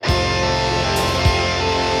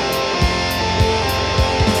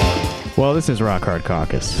Well, this is Rock Hard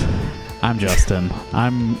Caucus. I'm Justin.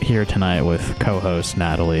 I'm here tonight with co-host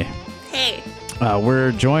Natalie. Hey.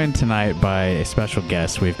 We're joined tonight by a special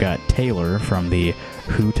guest. We've got Taylor from the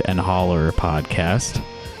Hoot and Holler podcast.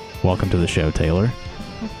 Welcome to the show, Taylor.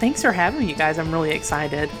 Thanks for having me, you guys. I'm really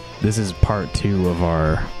excited. This is part 2 of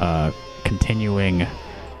our continuing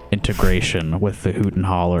integration with the Hoot and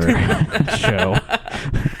Holler show.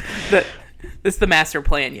 It's the master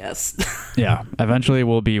plan, yes. Yeah. Eventually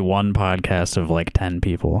we'll be one podcast of like 10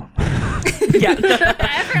 people. Yeah.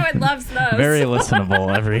 Everyone loves those. Very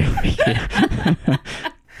listenable every week.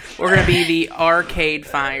 We're going to be the Arcade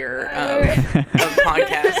Fire of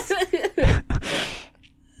podcasts.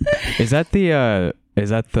 Is that the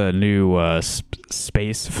new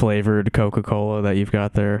space flavored Coca-Cola that you've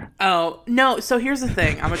got there? Oh, no. So here's the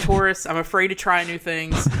thing. I'm a tourist. I'm afraid to try new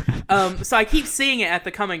things. So I keep seeing it at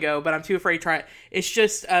the Come and Go, but I'm too afraid to try it. It's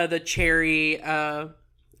just the cherry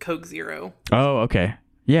Coke Zero. Oh, okay.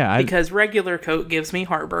 Yeah. Because regular Coke gives me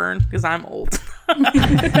heartburn because I'm old.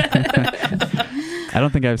 I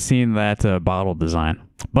don't think I've seen that bottle design,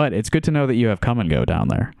 but it's good to know that you have Come and Go down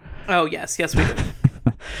there. Oh, yes. Yes, we do.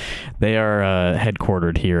 They are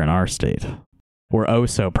headquartered here in our state. We're oh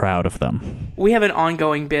so proud of them. We have an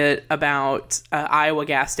ongoing bit about Iowa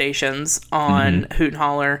gas stations on Hoot and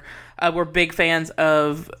Holler. We're big fans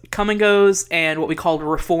of Come and Go's and what we call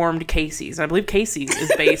Reformed Casey's. I believe Casey's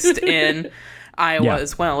is based in Iowa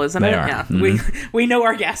as well, isn't it? Are. Yeah, Mm-hmm. we know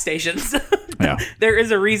our gas stations. Yeah. There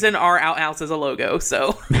is a reason our outhouse is a logo.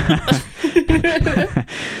 So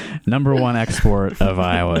number one export of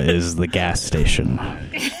Iowa is the gas station.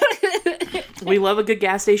 we love a good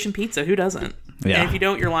gas station pizza. Who doesn't? Yeah. And if you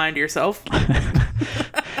don't, you're lying to yourself.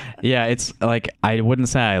 Yeah, it's like, I wouldn't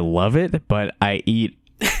say I love it, but I eat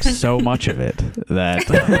so much of it that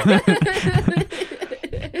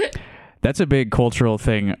that's a big cultural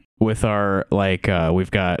thing with our, like, we've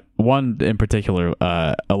got one in particular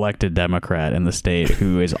elected Democrat in the state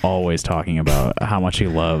who is always talking about how much he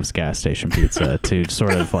loves gas station pizza to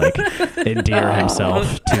sort of like endear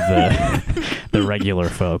himself to the regular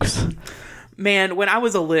folks. Man, when I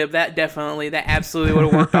was a lib, that absolutely would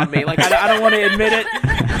have worked on me. Like, I don't want to admit it.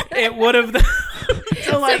 It would have.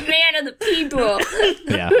 So, like, the man of the people.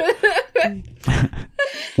 Yeah.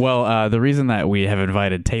 Well, the reason that we have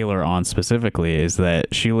invited Taylor on specifically is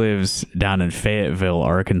that she lives down in Fayetteville,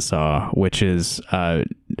 Arkansas, which is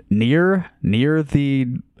near the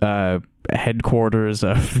headquarters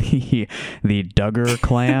of the Duggar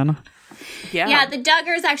clan. Yeah, the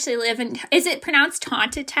Duggars actually live in... Is it pronounced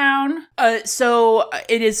Tauntitown? So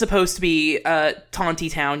it is supposed to be Taunty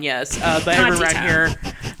Town, yes. But everyone around here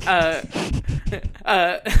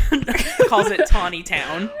calls it Tawny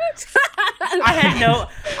Town.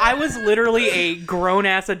 I was literally a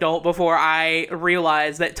grown-ass adult before I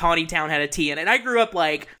realized that Tawny Town had a T in it. I grew up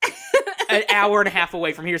like an hour and a half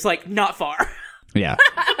away from here. It's like not far. Yeah.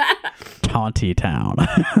 Taunty Town.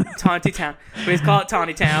 Taunty Town. We just call it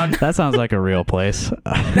Tawny Town. That sounds like a real place.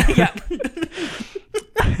 Yeah.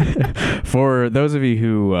 For those of you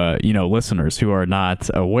who, listeners who are not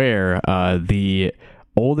aware, the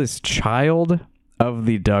oldest child of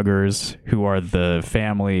the Duggars, who are the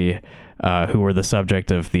family who were the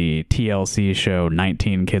subject of the TLC show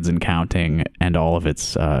 19 Kids and Counting and all of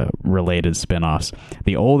its related spinoffs,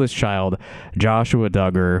 the oldest child, Joshua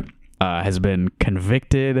Duggar, has been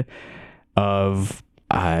convicted of,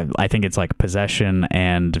 I think it's like possession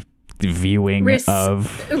and viewing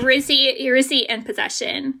of... Receipt and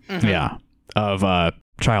possession. Mm-hmm. Yeah, of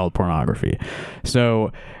child pornography.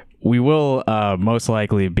 So we will most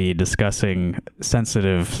likely be discussing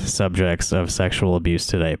sensitive subjects of sexual abuse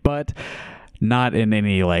today, but not in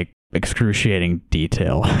any like excruciating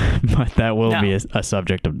detail. But that will be a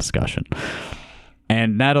subject of discussion.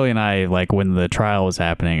 And Natalie and I, like when the trial was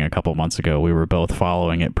happening a couple months ago, we were both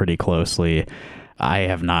following it pretty closely. I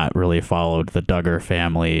have not really followed the Duggar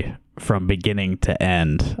family from beginning to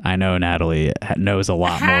end. I know Natalie knows a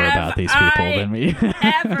lot more about these people than me.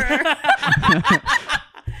 Ever.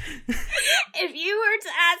 If you were to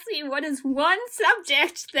ask me what is one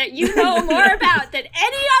subject that you know more about than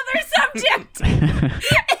any other subject,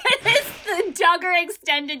 it is the Duggar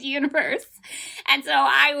extended universe. And so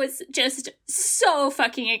I was just so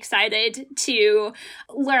fucking excited to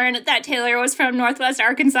learn that Taylor was from Northwest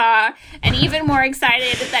Arkansas, and even more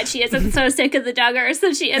excited that she isn't so sick of the Duggars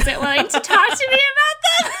that she isn't willing to talk to me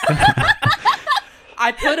about them.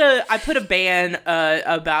 I put a ban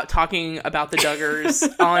about talking about the Duggars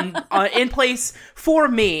on in place for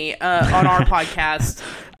me on our podcast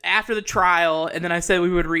after the trial, and then I said we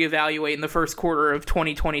would reevaluate in the first quarter of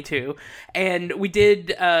 2022. And we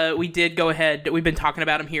did go ahead. We've been talking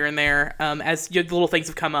about him here and there as little things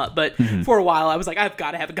have come up. But for a while, I was like, I've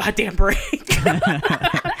got to have a goddamn break.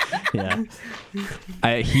 Yeah.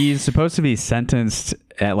 He's supposed to be sentenced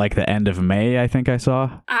at like the end of May, I think I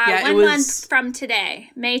saw. Yeah, one month from today,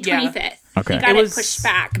 May 25th. Yeah. Okay. He got it pushed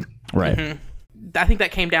back. Right. Mm-hmm. I think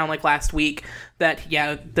that came down like last week that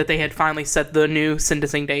they had finally set the new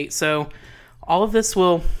sentencing date. So all of this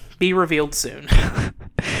will be revealed soon.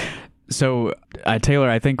 So, Taylor,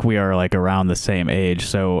 I think we are like around the same age.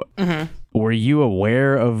 So were you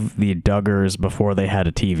aware of the Duggars before they had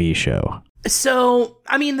a TV show? So,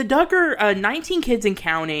 I mean, the Duggar, 19 Kids and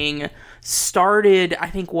Counting started, I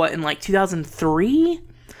think, in like 2003?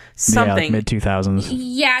 Something. Yeah, like mid-2000s.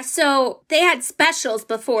 Yeah, so they had specials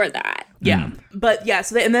before that. Yeah. But yeah,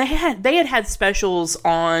 so they had specials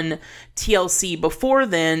on TLC before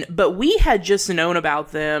then, but we had just known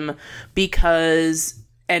about them because,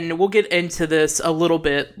 and we'll get into this a little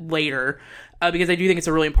bit later, because I do think it's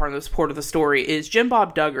a really important part of the story, is Jim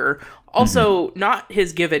Bob Duggar, also not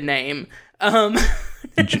his given name,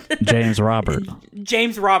 James Robert.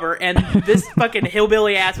 James Robert, and this fucking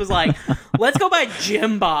hillbilly ass was like, let's go by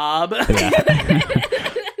Jim Bob. Yeah.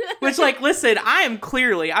 Which, like, listen, I'm on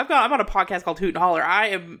a podcast called Hoot and Holler. I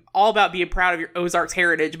am all about being proud of your Ozarks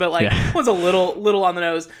heritage, but like, was a little on the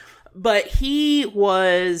nose. But he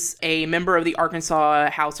was a member of the Arkansas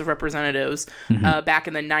House of Representatives back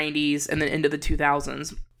in the 90s and then into the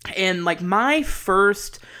 2000s. And like my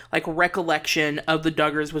first like recollection of the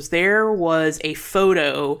Duggars was there was a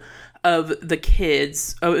photo of the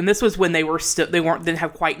kids. Oh, and this was when they didn't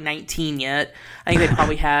have quite 19 yet. I think they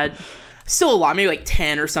probably had still a lot, maybe like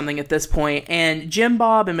 10 or something at this point. And Jim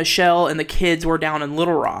Bob and Michelle and the kids were down in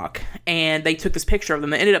Little Rock, and they took this picture of them.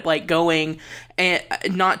 They ended up like going, and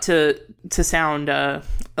not to sound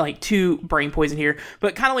like too brain poison here,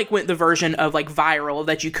 but kind of like went the version of like viral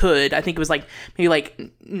that you could. I think it was like maybe like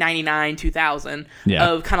 99, 2000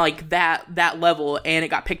 of kind of like that level, and it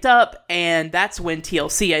got picked up, and that's when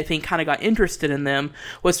TLC I think kind of got interested in them,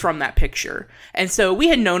 was from that picture. And so we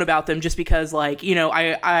had known about them just because, like, you know,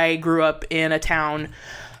 I grew up in a town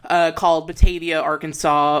called Batavia,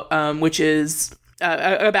 Arkansas, which is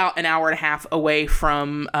about an hour and a half away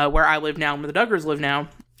from where I live now, where the Duggars live now.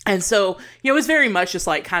 And so, you know, it was very much just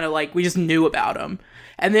like kind of like we just knew about them.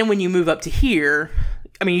 And then when you move up to here,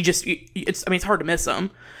 I mean, it's hard to miss them.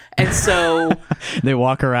 And so they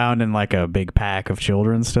walk around in like a big pack of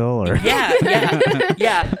children still, or yeah.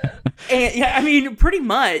 And yeah, I mean, pretty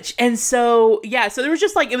much. And so, yeah, so there was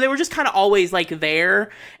just like, they were just kind of always like there.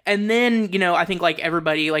 And then, you know, I think like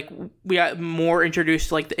everybody, like we got more introduced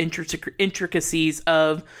to like the intricacies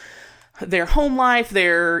of their home life,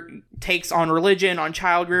 their takes on religion, on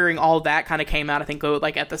child rearing, all of that kind of came out, I think,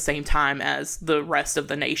 like at the same time as the rest of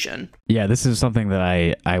the nation. Yeah, this is something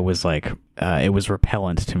that I was like, it was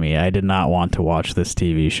repellent to me. I did not want to watch this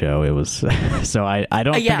TV show. It was, so I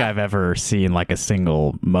don't think I've ever seen like a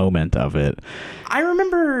single moment of it. I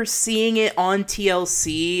remember seeing it on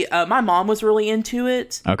TLC. My mom was really into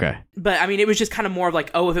it. Okay. But I mean, it was just kind of more of like,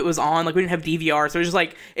 oh, if it was on, like we didn't have DVR, so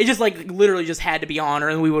it just like literally just had to be on, or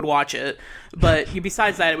and we would watch it. But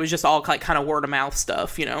besides that, it was just all like kind of word of mouth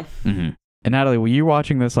stuff, you know. Mm-hmm. And Natalie, were you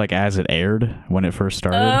watching this like as it aired when it first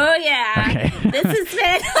started? Oh yeah. Okay. This has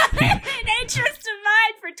been an interest of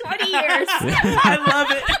mine for 20 years. I love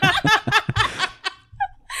it.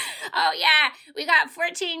 Oh yeah, we got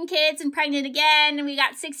 14 kids and pregnant again, and we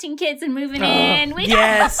got 16 kids and moving in.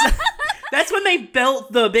 Yes. That's when they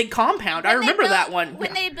built the big compound. I remember that one.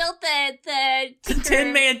 When they built the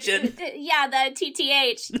Tin Mansion. The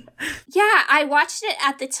TTH. Yeah, I watched it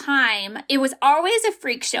at the time. It was always a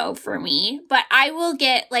freak show for me, but I will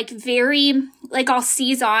get like I'll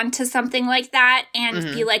seize on to something like that and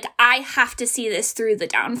be like, I have to see this through the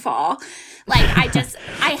downfall. Like,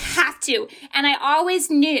 I have to. And I always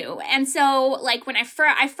knew. And so, like, when I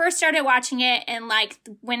first started watching it, and, like,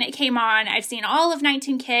 when it came on, I've seen all of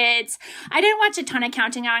 19 Kids. I didn't watch a ton of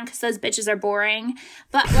Counting On because those bitches are boring.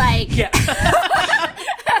 But, like...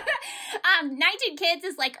 19 Kids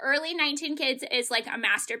is, like, early 19 Kids is, like, a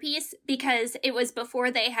masterpiece because it was before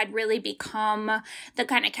they had really become the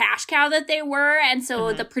kind of cash cow that they were. And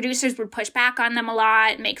so the producers would push back on them a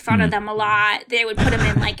lot, make fun of them a lot. They would put them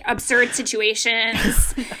in, like, absurd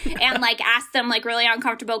situations and, like, ask them, like, really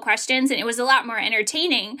uncomfortable questions. And it was a lot more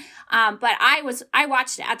entertaining. But I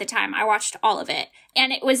watched it at the time. I watched all of it.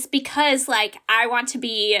 And it was because, like, I want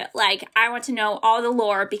to know all the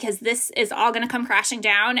lore because this is all going to come crashing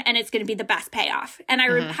down and it's going to be the best payoff. And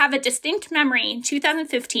I have a distinct memory in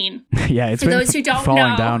 2015. Yeah, it's For been those who don't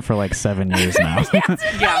falling know. down for like 7 years now. Yeah, it's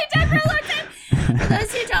been falling down for a long time. For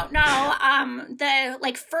those who don't know, the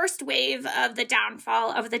like first wave of the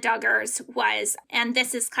downfall of the Duggars was, and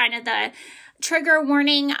this is kind of the trigger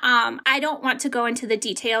warning. I don't want to go into the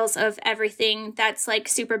details of everything that's like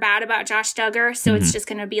super bad about Josh Duggar, so it's just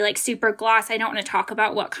going to be like super gloss. I don't want to talk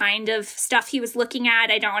about what kind of stuff he was looking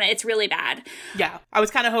at. I don't want to. It's really bad. Yeah, I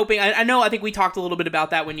was kind of hoping. I think we talked a little bit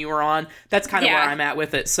about that when you were on. That's kind of where I'm at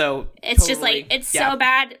with it. So it's just like it's so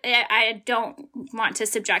bad. I don't want to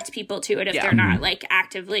subject people to it if they're not like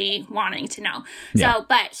actively wanting to know. Yeah. So,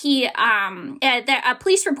 but he, a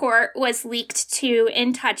police report was leaked to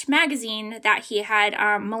In Touch magazine that he had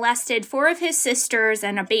molested 4 of his sisters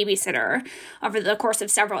and a babysitter over the course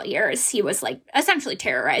of several years. He was like essentially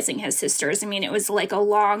terrorizing his sisters. I mean, it was like a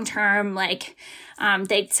long term, like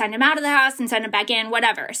they'd send him out of the house and send him back in,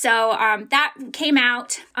 whatever. So that came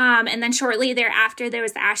out. And then shortly thereafter, there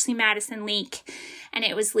was the Ashley Madison leak. And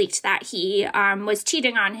it was leaked that he was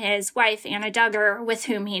cheating on his wife, Anna Duggar, with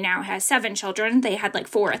whom he now has 7 children. They had like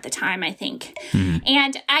 4 at the time, I think.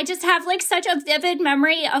 And I just have like such a vivid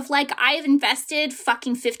memory of like, I've invested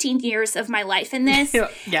fucking 15 years of my life in this.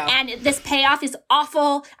 Yeah. And this payoff is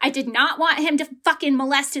awful. I did not want him to fucking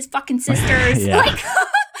molest his fucking sisters. Yeah. Like,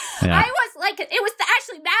 Yeah. I was like, it was the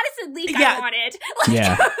Ashley Madison leak I wanted. Like,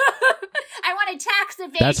 Yeah. I wanted tax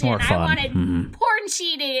evasion. That's more fun. I wanted porn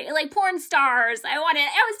cheating, like porn stars. It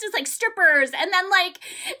was just like strippers. And then like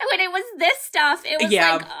when it was this stuff, it was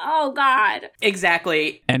like, oh God.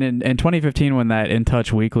 Exactly. And in 2015, when that In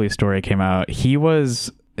Touch Weekly story came out, he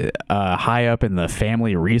was high up in the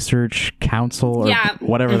Family Research Council or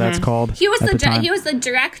whatever that's called. He was the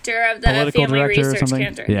director of the Political Family director or Research something?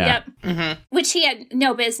 Center. Yeah. Yep. Which he had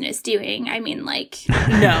no business doing. I mean, like,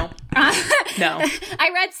 No. No. I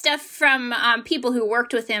read stuff from people who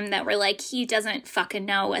worked with him that were like, he doesn't fucking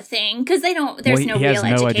know a thing because they don't. There's he no real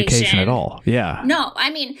has no education at all. Yeah. No, I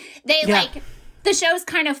mean like. The show's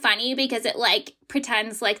kind of funny because it, like,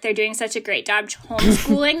 pretends like they're doing such a great job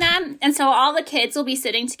homeschooling them. And so all the kids will be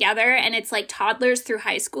sitting together, and it's, like, toddlers through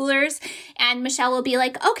high schoolers. And Michelle will be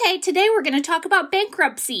like, okay, today we're going to talk about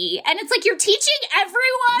bankruptcy. And it's like, you're teaching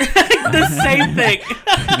everyone The same thing.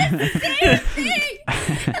 the same thing.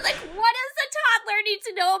 And, like, what does a toddler need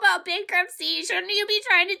to know about bankruptcy? Shouldn't you be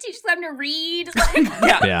trying to teach them to read? Like,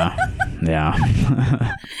 Yeah.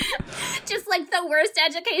 just like the worst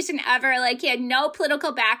education ever. Like, he had no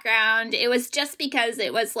political background. It was just because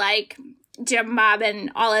it was like Jim Bob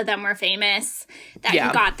and all of them were famous that he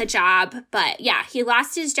got the job. But yeah, he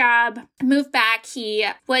lost his job, moved back. He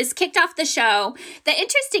was kicked off the show. The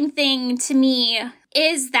interesting thing to me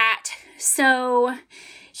is that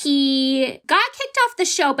he got kicked off the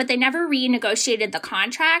show, but they never renegotiated the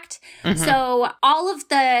contract. So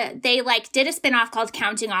they like did a spinoff called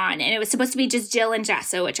Counting On, and it was supposed to be just Jill and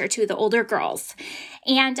Jessa, which are 2 of the older girls.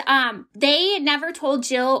 And they never told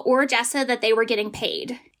Jill or Jessa that they were getting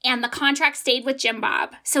paid. And the contract stayed with Jim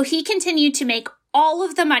Bob. So he continued to make all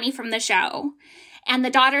of the money from the show. And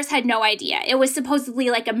the daughters had no idea. It was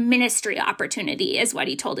supposedly like a ministry opportunity, is what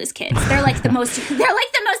he told his kids. They're like the most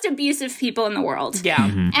abusive people in the world. Yeah.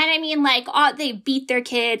 And I mean, like, they beat their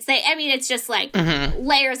kids. It's just like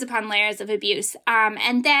layers upon layers of abuse.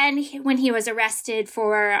 And then when he was arrested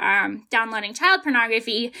for downloading child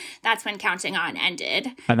pornography, that's when Counting On ended.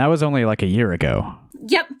 And that was only like a year ago.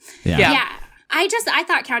 Yep. Yeah. I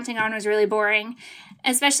thought Counting On was really boring.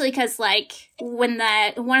 Especially because, like, when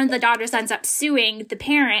one of the daughters ends up suing the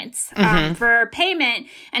parents for payment,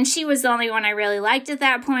 and she was the only one I really liked at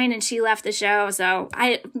that point, and she left the show. So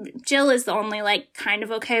Jill is the only, like, kind of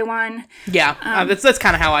okay one. Yeah, that's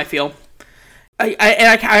kind of how I feel.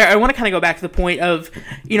 I want to kind of go back to the point of,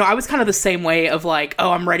 I was kind of the same way of like, oh,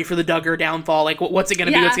 I'm ready for the Duggar downfall. Like, what's it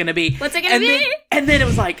going to be? What's going to be? What's it going to be? And then it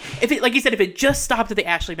was like, like you said, if it just stopped at the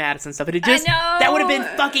Ashley Madison stuff, that would have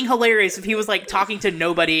been fucking hilarious if he was like talking to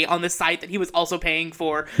nobody on the site that he was also paying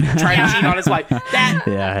for, trying to cheat on his wife.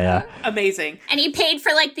 Amazing. And he paid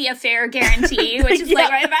for like the affair guarantee, which is like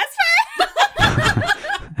my best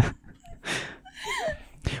friend.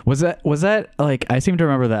 Was that like, I seem to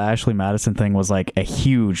remember the Ashley Madison thing was like a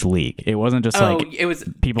huge leak. It wasn't just like it was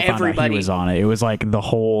people found out he was on it. It was like the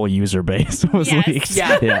whole user base was leaked.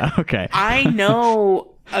 Yeah. Okay. I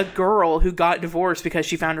know a girl who got divorced because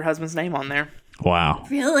she found her husband's name on there. Wow.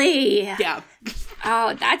 Really? Yeah.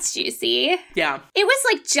 Oh, that's juicy. Yeah. It was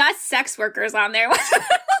like just sex workers on there. That's the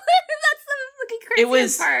fucking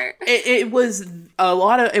It was a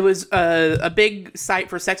lot of, it was a big site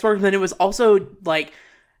for sex workers, and it was also like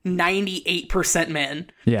 98% men.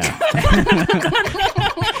 Yeah.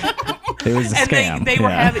 It was a scam. And they were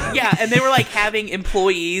and they were like having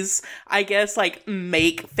employees, I guess, like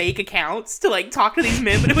make fake accounts to like talk to these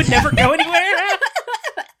men, but it would never go anywhere.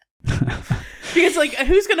 Because like,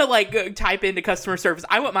 who's gonna like go type into customer service,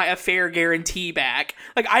 I want my affair guarantee back?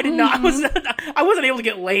 Like, I did not. I wasn't able to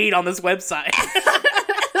get laid on this website.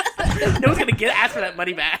 No one's gonna ask for that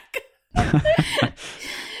money back.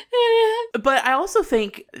 But I also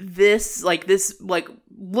think this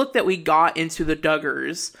look that we got into the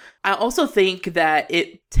Duggars, I also think that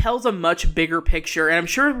it tells a much bigger picture. And I'm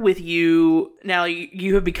sure with you now,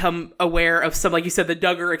 you have become aware of some, like you said, the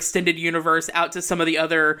Duggar extended universe out to some of the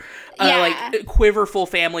other like Quiverful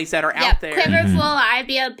families that are out there. Quiverful,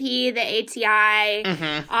 IBLP, the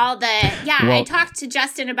ATI, all the I talked to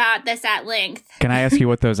Justin about this at length. Can I ask you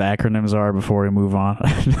what those acronyms are before we move on?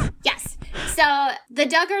 Yes. So the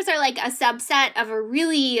Duggars are like a subset of a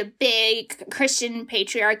really big Christian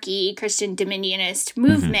patriarchy, Christian dominionist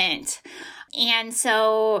movement. And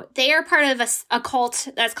so they are part of a cult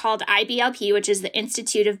that's called IBLP, which is the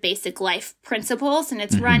Institute of Basic Life Principles. And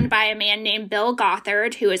it's run by a man named Bill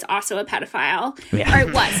Gothard, who is also a pedophile. Yeah.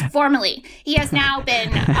 Or was, formerly. He has now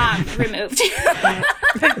been removed.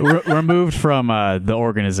 Removed from the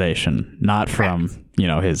organization, not from...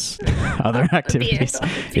 his other activities.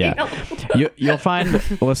 You'll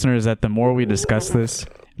find, listeners, that the more we discuss this,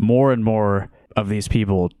 more and more of these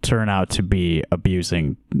people turn out to be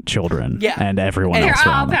abusing children and everyone else.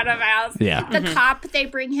 They're all pedophiles. Yeah. The cop they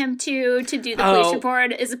bring him to do the police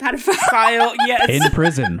report is a pedophile. In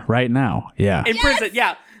prison right now. Yeah. In prison,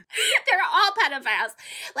 yeah. They're all pedophiles.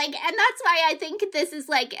 Like, and that's why I think this is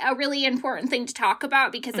like a really important thing to talk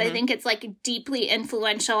about, because I think it's like deeply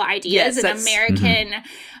influential ideas in American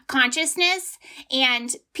consciousness.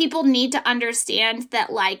 And people need to understand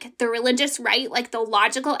that like the religious right, like the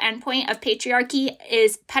logical endpoint of patriarchy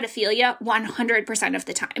is pedophilia 100% of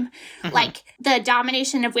the time. Like the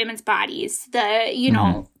domination of women's bodies,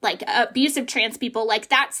 the, like abuse of trans people, like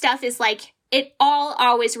that stuff is like, it all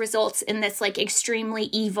always results in this like extremely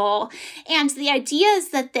evil. And the ideas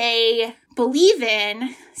that they believe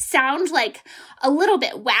in sound like a little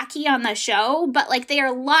bit wacky on the show, but like they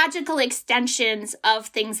are logical extensions of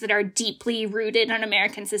things that are deeply rooted in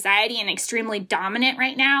American society and extremely dominant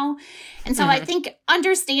right now. And so I think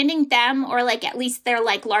understanding them, or like at least their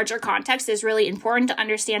like larger context, is really important to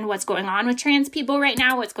understand what's going on with trans people right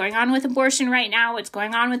now, what's going on with abortion right now, what's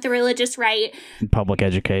going on with the religious right. Public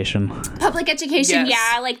education,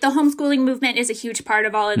 yeah. Like the homeschooling movement is a huge part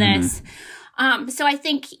of all of this. So I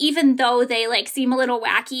think even though they like seem a little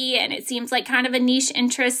wacky and it seems like kind of a niche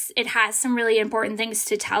interest, it has some really important things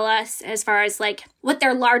to tell us as far as like what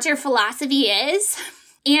their larger philosophy is.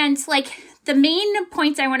 And like the main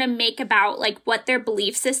points I want to make about like what their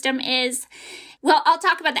belief system is. Well, I'll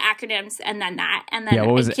talk about the acronyms and then that. And then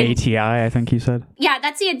what was it? ATI, I think you said? Yeah,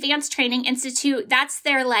 that's the Advanced Training Institute. That's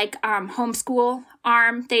their like homeschool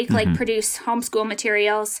arm. They like produce homeschool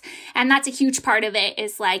materials. And that's a huge part of it,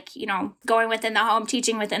 is like, going within the home,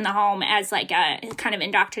 teaching within the home as like a kind of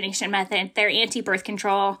indoctrination method. They're anti-birth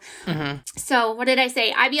control. So what did I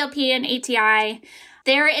say? IBLP and ATI.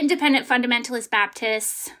 They're independent fundamentalist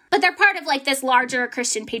Baptists, but they're part of like this larger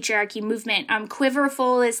Christian patriarchy movement.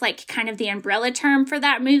 Quiverful is like kind of the umbrella term for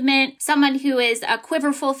that movement. Someone who is a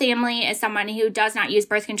Quiverful family is someone who does not use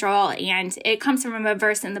birth control, and it comes from a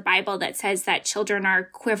verse in the Bible that says that children are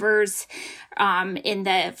quivers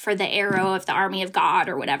for the arrow of the army of God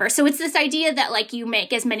or whatever. So it's this idea that like you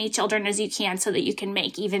make as many children as you can so that you can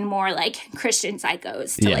make even more like Christian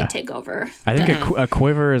psychos to like take over. I think a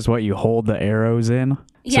quiver is what you hold the arrows in.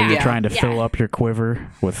 So you're trying to fill up your quiver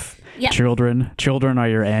with children. Children are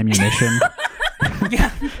your ammunition.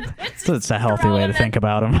 So it's a healthy way to think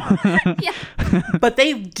about them. But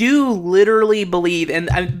they do literally believe, and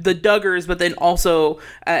the Duggars, but then also,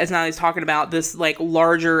 as Natalie's talking about, this like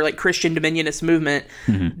larger like Christian dominionist movement,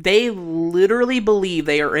 they literally believe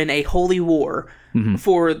they are in a holy war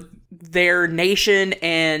for their nation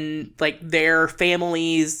and like their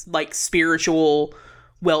families' like spiritual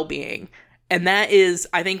well-being. And that is,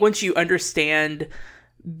 I think, once you understand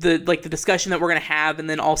the discussion that we're going to have, and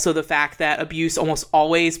then also the fact that abuse almost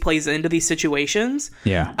always plays into these situations.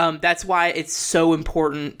 That's why it's so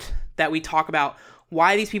important that we talk about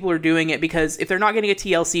why these people are doing it, because if they're not getting a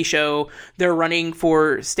TLC show, they're running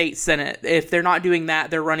for state senate. If they're not doing that,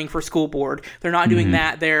 they're running for school board. If they're not doing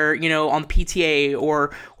that, they're, on the PTA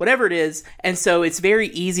or whatever it is. And so it's very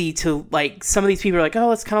easy to, like, some of these people are like,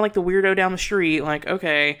 oh, it's kind of like the weirdo down the street. Like,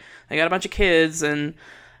 okay, they got a bunch of kids,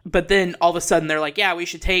 but then all of a sudden they're like, yeah, we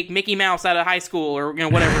should take Mickey Mouse out of high school, or,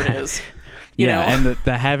 whatever it is. And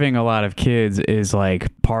the having a lot of kids is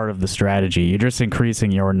like part of the strategy. You're just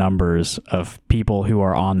increasing your numbers of people who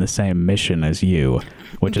are on the same mission as you,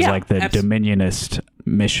 which is like the dominionist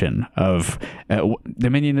mission of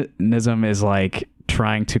dominionism is like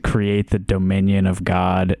trying to create the dominion of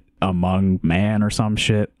God among man or some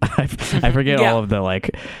shit. I forget all of the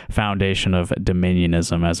like foundation of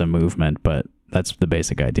dominionism as a movement, but that's the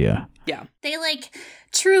basic idea. Yeah. They like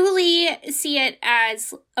truly see it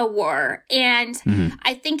as a war. And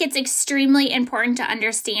I think it's extremely important to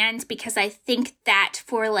understand, because I think that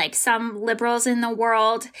for like some liberals in the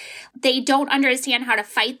world, they don't understand how to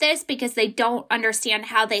fight this because they don't understand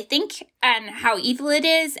how they think and how evil it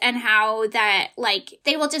is, and how that like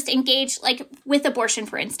they will just engage, like with abortion,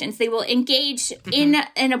 for instance, they will engage in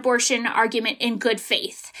an abortion argument in good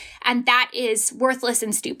faith. And that is worthless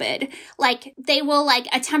and stupid. Like they will like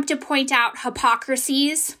attempt to point out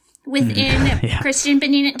hypocrisies within Christian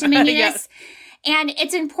dominionists. And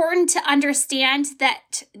it's important to understand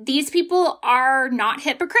that these people are not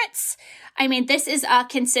hypocrites. I mean, this is a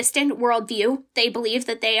consistent worldview. They believe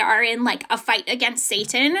that they are in like a fight against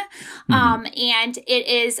Satan. And it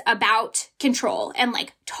is about control and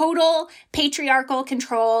like total patriarchal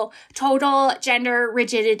control, total gender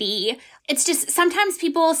rigidity. It's just sometimes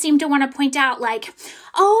people seem to want to point out like,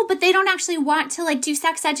 oh, but they don't actually want to like do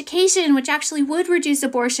sex education, which actually would reduce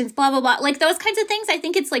abortions, blah, blah, blah. Like those kinds of things. I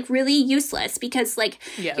think it's like really useless because like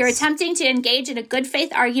you're attempting to engage in a good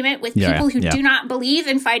faith argument with people who do not believe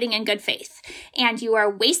in fighting in good faith. And you are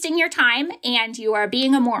wasting your time and you are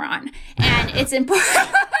being a moron. And it's important.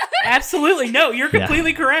 Absolutely. No, you're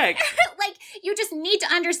completely correct. Like you just need to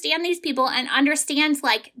understand these people and understand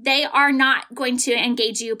like they are not going to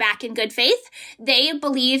engage you back in good faith. They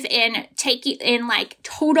believe in like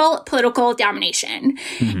total political domination.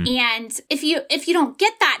 And if you don't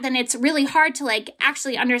get that, then it's really hard to like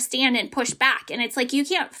actually understand and push back. And it's like you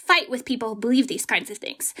can't fight with people who believe these kinds of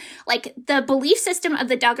things. Like the belief system of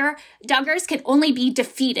the Duggars can only be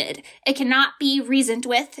defeated. It cannot be reasoned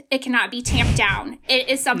with. It cannot be tamped down. It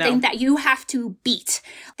is something that you have to beat.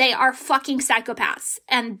 They are fucking psychopaths,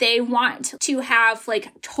 and they want to have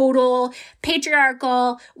like total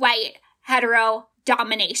patriarchal white hetero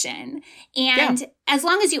domination. And as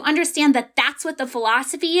long as you understand that that's what the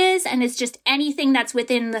philosophy is, and it's just anything that's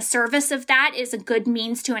within the service of that is a good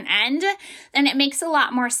means to an end, then it makes a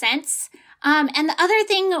lot more sense. And the other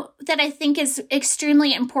thing that I think is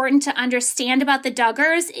extremely important to understand about the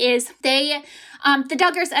Duggars is the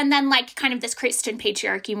Duggars, and then like kind of this Christian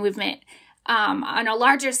patriarchy movement on a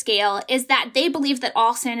larger scale, is that they believe that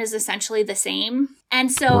all sin is essentially the same.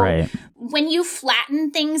 And so when you flatten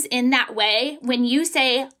things in that way, when you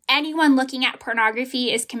say anyone looking at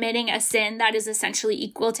pornography is committing a sin that is essentially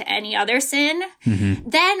equal to any other sin,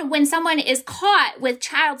 then when someone is caught with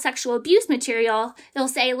child sexual abuse material, they'll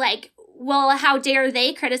say like, well, how dare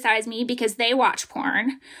they criticize me because they watch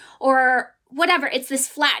porn, or whatever. It's this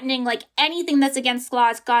flattening, like anything that's against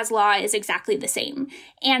God's law is exactly the same.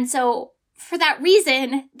 And so for that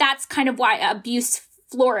reason, that's kind of why abuse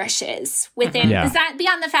flourishes within,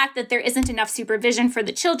 beyond the fact that there isn't enough supervision for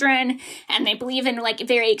the children and they believe in like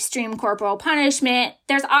very extreme corporal punishment.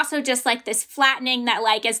 There's also just like this flattening that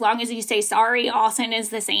like as long as you say sorry, all sin is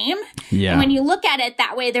the same. And when you look at it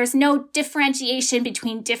that way, there's no differentiation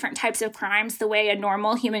between different types of crimes the way a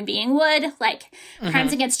normal human being would. Like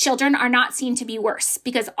crimes against children are not seen to be worse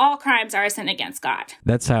because all crimes are a sin against God.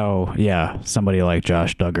 That's how somebody like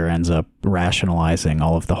Josh Duggar ends up rationalizing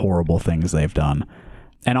all of the horrible things they've done.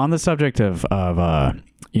 And on the subject of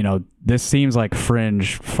this seems like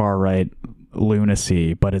fringe far-right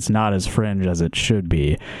lunacy, but it's not as fringe as it should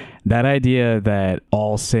be. That idea that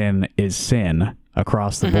all sin is sin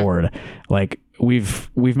across the board, like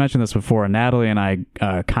we've mentioned this before. Natalie and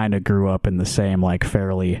I kind of grew up in the same like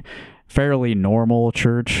fairly normal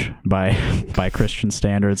church by Christian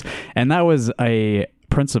standards, and that was a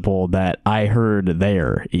principle that I heard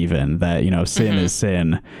there, even that sin is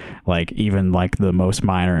sin, like even like the most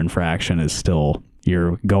minor infraction is still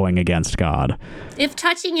you're going against God. If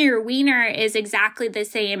touching your wiener is exactly the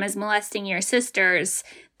same as molesting your sisters,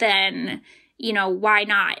 then why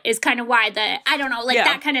not? Is kind of why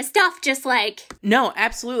that kind of stuff just like... No,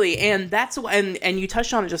 absolutely. And that's and you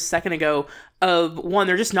touched on it just a second ago. of, one,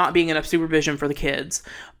 there just not being enough supervision for the kids,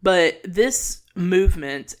 but this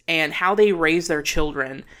movement and how they raise their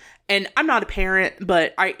children. And I'm not a parent,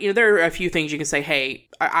 but there are a few things you can say, hey,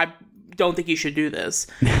 I don't think you should do this.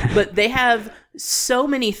 But they have so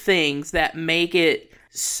many things that make it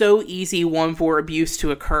so easy, one, for abuse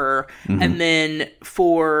to occur, and then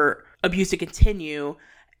for abuse to continue,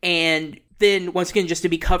 and then once again just to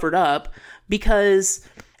be covered up, because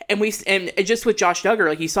and just with Josh Duggar,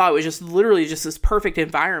 like you saw, it was just literally just this perfect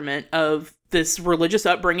environment of this religious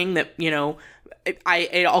upbringing that,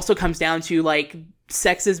 it also comes down to, like,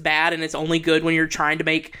 sex is bad and it's only good when you're trying to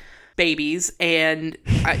make babies. And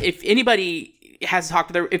if anybody has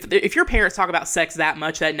talked to if your parents talk about sex that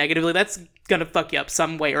much, that negatively, that's gonna fuck you up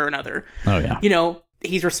some way or another. Oh yeah.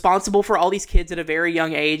 He's responsible for all these kids at a very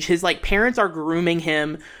young age. His, like, parents are grooming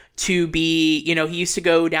him to be, he used to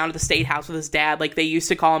go down to the state house with his dad. Like, they used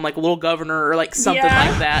to call him, like, little governor or, like, something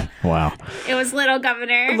like that. Wow. It was little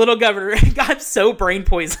governor. Little governor. Got so brain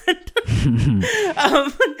poisoned.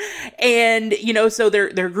 And, so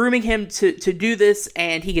they're grooming him to do this,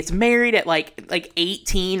 and he gets married at, like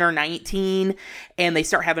 18 or 19, and they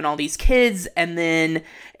start having all these kids, and then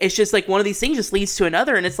it's just, like, one of these things just leads to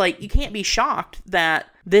another, and it's like, you can't be shocked that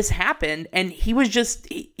this happened, and he's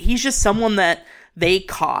just someone that they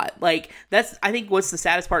caught. Like, that's, I think, what's the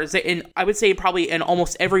saddest part is that, and I would say probably in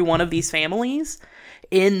almost every one of these families,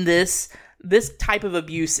 in this type of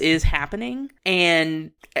abuse is happening,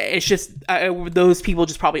 and it's just those people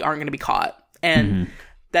just probably aren't going to be caught. And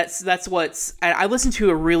that's what's, I listened to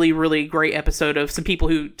a really, really great episode of some people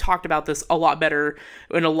who talked about this a lot better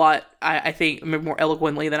and a lot, I think, more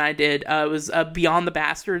eloquently than I did. It was Beyond the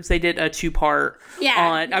Bastards. They did a 2-part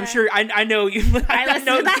on, I'm sure, I know you, I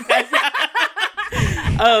know to that.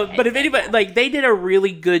 But if anybody, like, they did a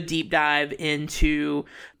really good deep dive into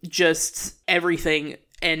just everything,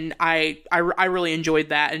 and I really enjoyed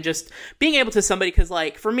that, and just being able to somebody, because,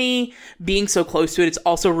 like, for me, being so close to it, it's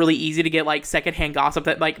also really easy to get, like, secondhand gossip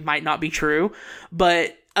that, like, might not be true,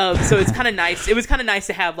 but so it's kind of nice. It was kind of nice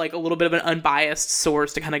to have, like, a little bit of an unbiased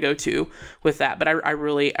source to kind of go to with that. But I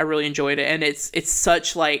really enjoyed it, and it's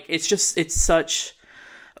such, like, it's such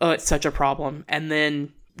a problem. And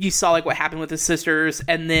then you saw, like, what happened with his sisters,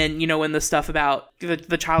 and then, in the stuff about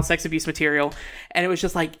the child sex abuse material, and it was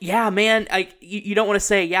just like, yeah, man, like, you don't want to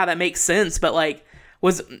say, yeah, that makes sense, but, like,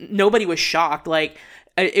 nobody was shocked. Like,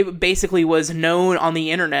 it basically was known on the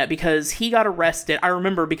internet because he got arrested. I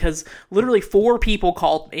remember, because literally 4 people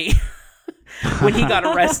called me when he got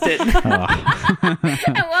arrested. A woman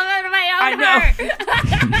of my own heart.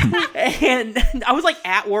 And I was, like,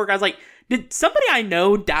 at work. I was like, did somebody I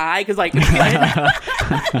know die? Because, like,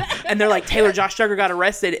 and they're like, Taylor, Josh Duggar got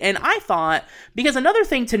arrested. And I thought, because another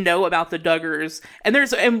thing to know about the Duggars,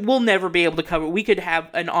 and we'll never be able to cover, we could have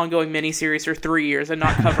an ongoing miniseries for 3 years and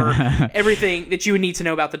not cover everything that you would need to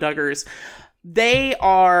know about the Duggars. They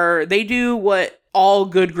do what all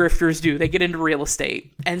good grifters do. They get into real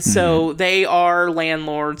estate. And so they are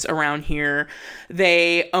landlords around here.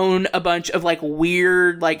 They own a bunch of, like,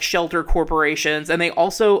 weird, like, shelter corporations. And they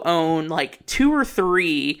also own, like, 2 or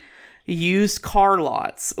 3 used car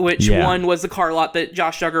lots, which one was the car lot that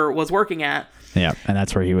Josh Duggar was working at. Yeah. And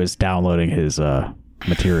that's where he was downloading his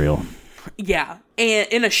material. Yeah. And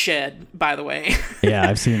in a shed, by the way. Yeah.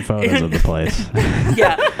 I've seen photos of the place.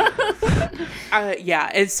 Yeah. Yeah,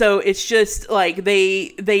 and so it's just, like,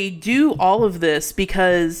 they do all of this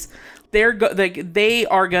because they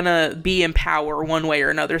are gonna be in power one way or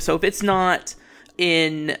another. So if it's not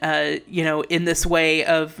in in this way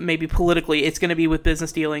of maybe politically, it's gonna be with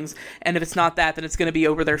business dealings, and if it's not that, then it's gonna be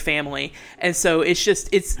over their family. And so it's just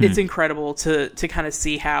it's incredible to kind of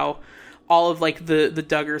see how all of, like, the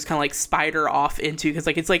Duggars kind of, like, spider off into,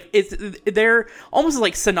 because, like, they're almost,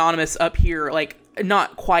 like, synonymous up here, like,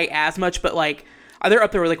 not quite as much, but, like, they're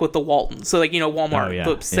up there, like, with the Waltons. So, like, Walmart,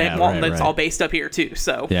 the same Walton that's all based up here too.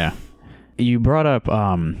 So yeah, you brought up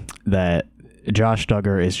that Josh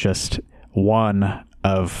Duggar is just one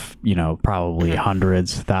of probably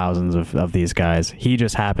hundreds, thousands of these guys. He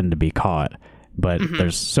just happened to be caught, but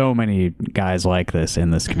there's so many guys like this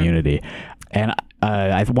in this community. And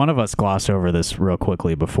one of us glossed over this real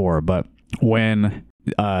quickly before, but when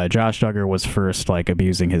Josh Duggar was first, like,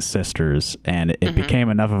 abusing his sisters, and it became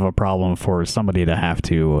enough of a problem for somebody to have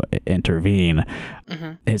to intervene,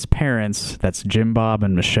 his parents, that's Jim Bob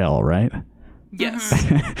and Michelle, right? Yes.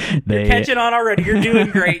 You're catching on already. You're doing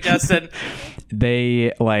great, Justin.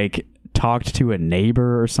 They, like, talked to a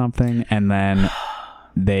neighbor or something, and then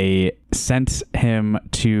they sent him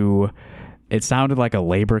to... It sounded like a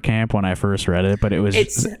labor camp when I first read it, but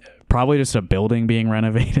it's probably just a building being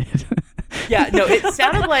renovated. Yeah, no, it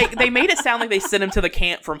sounded like they made it sound like they sent him to the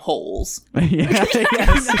camp from Holes. Yes.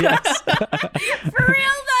 For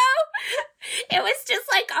real though, it was just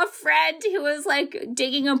like a friend who was like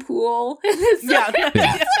digging a pool.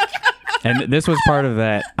 Yeah. And this was part of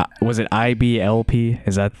that. Was it IBLP?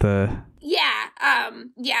 Is that the?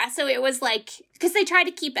 Yeah. So it was like, because they try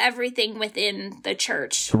to keep everything within the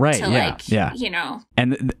church, Right? To Yeah. you know.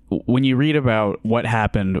 And when you read about what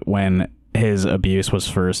happened when his abuse was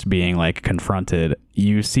first being like confronted,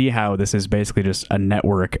 you see how this is basically just a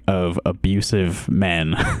network of abusive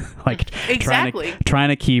men, like Exactly. trying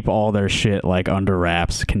to keep all their shit like under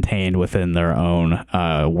wraps, contained within their own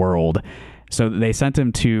world. So they sent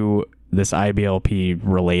him to this IBLP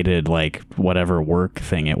related like whatever work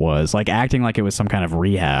thing it was, like acting like it was some kind of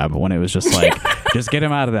rehab, when it was just like just get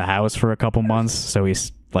him out of the house for a couple months so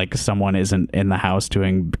he's like someone isn't in the house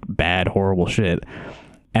doing bad, horrible shit.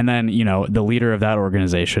 And then, you know, the leader of that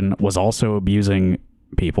organization was also abusing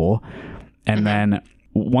people. And then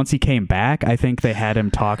once he came back, I think they had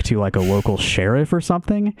him talk to like a local sheriff or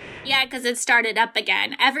something. Yeah, because it started up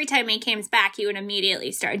again. Every time he came back, he would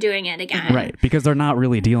immediately start doing it again. Right, because they're not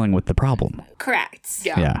really dealing with the problem. Correct.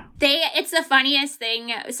 Yeah. It's the funniest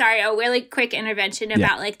thing. Sorry, a really quick intervention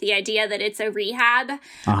about like the idea that it's a rehab.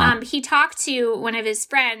 He talked to one of his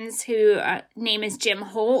friends who name is Jim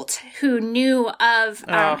Holt, who knew of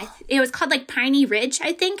it was called like Piney Ridge,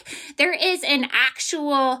 I think. There is an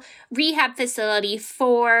actual rehab facility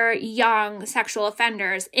for young sexual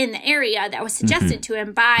offenders in the area that was suggested to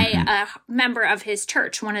him by a member of his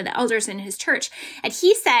church, one of the elders in his church. And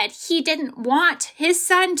he said he didn't want his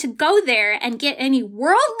son to go there and get any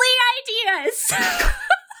worldly ideas.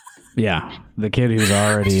 Yeah, the kid who's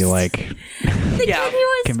already like The kid who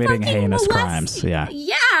was committing fucking heinous molesting. crimes.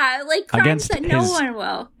 Yeah, like crimes against that no his one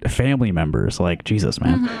will. family members. Like, Jesus,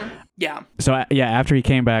 man. Yeah. So yeah, after he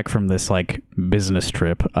came back from this like business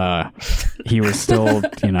trip, he was still,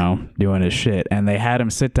 you know, doing his shit, and they had him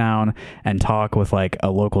sit down and talk with like a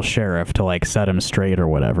local sheriff to like set him straight or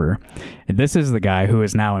whatever. And this is the guy who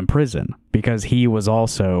is now in prison because he was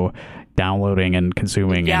also downloading and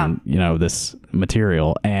consuming and, you know, this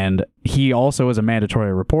material, and he also was a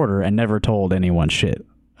mandatory reporter and never told anyone shit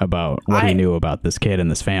about what he knew about this kid and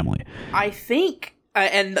this family. I think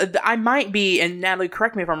and I might be, and Natalie,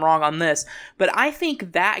 correct me if I'm wrong on this, but I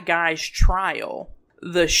think that guy's trial,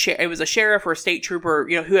 it was a sheriff or a state trooper,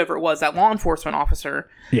 you know, whoever it was, that law enforcement officer.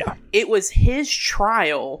 Yeah. It was his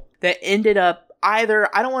trial that ended up either,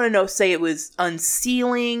 I don't want to say it was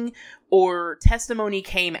unsealing or testimony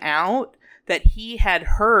came out that he had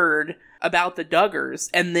heard about the Duggars,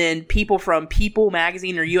 and then people from People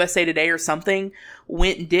magazine or USA Today or something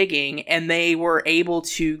went digging, and they were able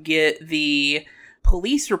to get the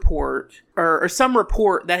police report or some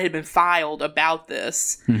report that had been filed about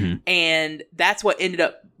this. And that's what ended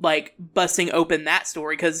up like busting open that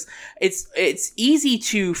story, because it's easy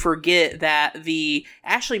to forget that the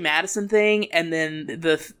Ashley Madison thing and then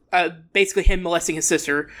the basically him molesting his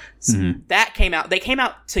sister, that came out. They came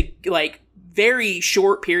out to like very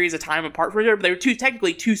short periods of time apart from each other, but they were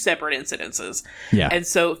technically two separate incidences. Yeah. And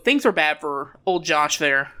so things were bad for old Josh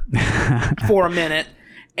there for a minute.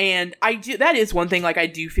 And that is one thing, like, I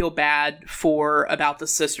do feel bad about the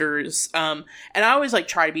sisters. And I always like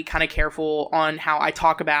try to be kind of careful on how I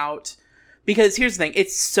talk about, because here's the thing,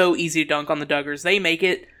 it's so easy to dunk on the Duggars. They make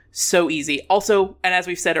it so easy. Also, and as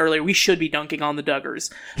we've said earlier, we should be dunking on the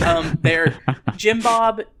Duggars. Jim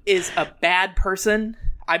Bob is a bad person.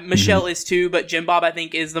 Michelle is too, but Jim Bob, I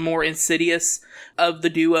think, is the more insidious of the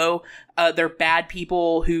duo. They're bad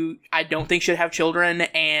people who I don't think should have children,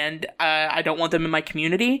 and I don't want them in my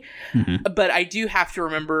community. But I do have to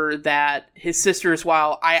remember that his sisters,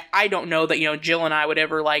 while I don't know that, you know, Jill and I would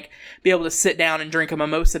ever like be able to sit down and drink a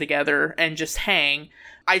mimosa together and just hang,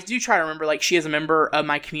 I do try to remember like she is a member of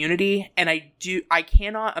my community, and I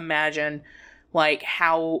cannot imagine like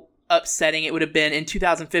how upsetting it would have been in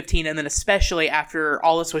 2015, and then especially after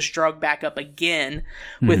all this was drugged back up again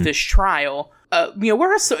with this trial.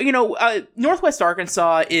 Northwest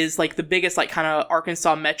Arkansas is like the biggest like kind of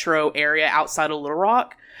Arkansas metro area outside of Little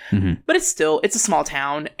Rock. But it's a small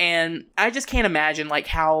town, and I just can't imagine like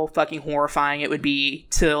how fucking horrifying it would be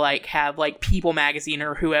to like have like People magazine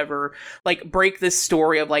or whoever like break this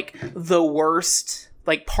story of like the worst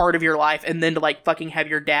like part of your life, and then to like fucking have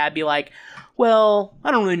your dad be like, well,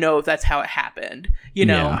 I don't really know if that's how it happened, you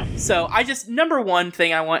know? Yeah. So number one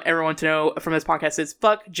thing I want everyone to know from this podcast is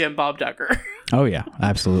fuck Jim Bob Duggar. Oh yeah,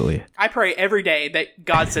 absolutely. I pray every day that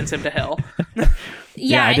God sends him to hell.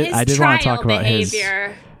 I did want to talk about his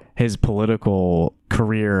his political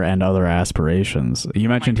career and other aspirations. You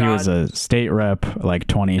mentioned he was a state rep like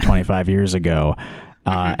 25 years ago.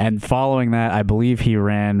 And following that, I believe he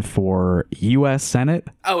ran for U.S. Senate.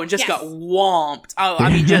 Oh, and just got whomped. Oh,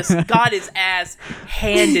 I mean, just got his ass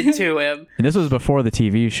handed to him. And this was before the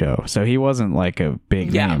TV show, so he wasn't like a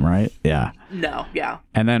big name, right? Yeah. No, yeah.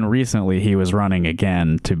 And then recently he was running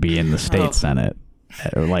again to be in the state Senate,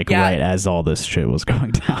 right as all this shit was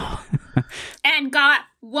going down. And got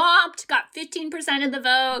whomped, got 15% of the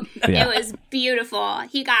vote. It was beautiful.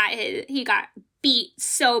 He got beat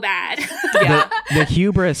so bad. The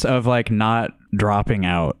hubris of like not dropping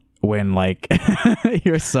out when like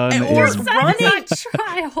your son is running on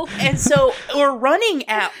trial, and so or running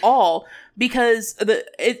at all, because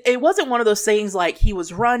it wasn't one of those things like he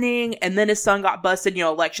was running and then his son got busted.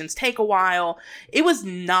 Elections take a while. It was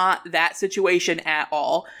not that situation at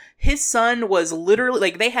all. His son was literally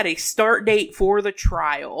like, they had a start date for the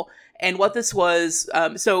trial, and what this was.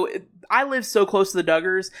 So I live so close to the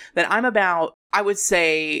Duggars that I'm about, I would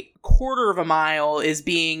say, quarter of a mile is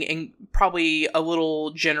being probably a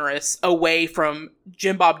little generous away from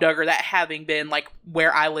Jim Bob Duggar, that having been like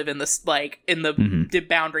where I live in this, like in the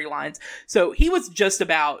boundary lines. So he was just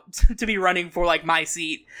about to be running for like my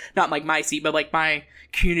seat, not like my seat, but like my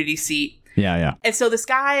community seat. Yeah. And so this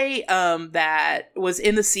guy that was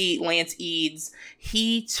in the seat, Lance Eads,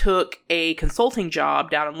 he took a consulting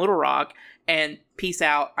job down in Little Rock, and peace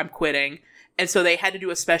out, I'm quitting. And so they had to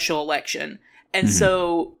do a special election. And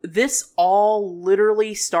so this all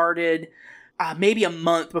literally started maybe a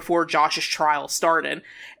month before Josh's trial started.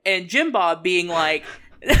 And Jim Bob being like,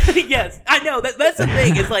 yes, I know, that's the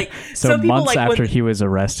thing. It's like, so some people, months like, after he was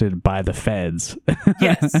arrested by the feds.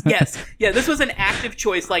 Yes. Yeah, this was an active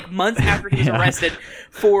choice, like months after he was arrested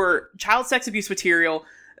for child sex abuse material.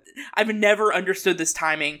 I've never understood this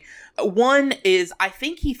timing. One is, I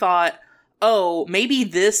think he thought, oh, maybe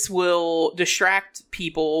this will distract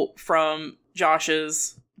people from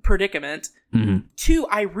Josh's predicament. Two,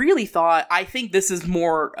 I think this is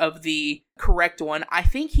more of the correct one. I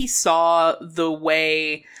think he saw the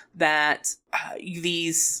way that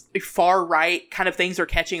these far right kind of things are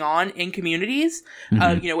catching on in communities,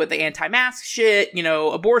 with the anti-mask shit,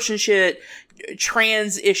 abortion shit,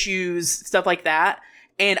 trans issues, stuff like that.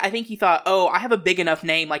 And I think he thought, oh, I have a big enough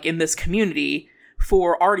name like in this community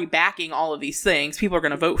for already backing all of these things. People are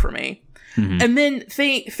going to vote for me. And then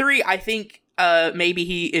three, I think maybe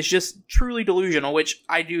he is just truly delusional, which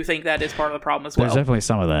I do think that is part of the problem as well. There's definitely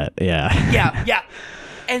some of that. Yeah. Yeah.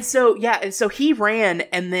 And so he ran,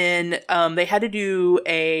 and then they had to do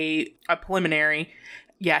a preliminary.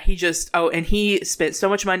 Yeah, and he spent so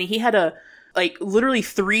much money. He had literally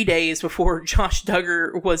 3 days before Josh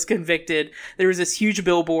Duggar was convicted, there was this huge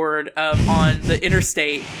billboard on the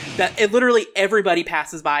interstate that literally everybody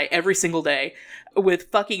passes by every single day,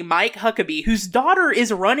 with fucking Mike Huckabee, whose daughter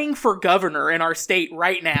is running for governor in our state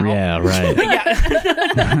right now. Yeah, right.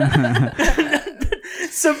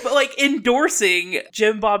 So, like, endorsing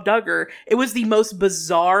Jim Bob Duggar. It was the most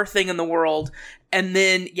bizarre thing in the world. And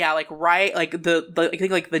then, I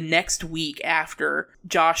think the next week after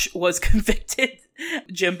Josh was convicted,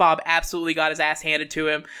 Jim Bob absolutely got his ass handed to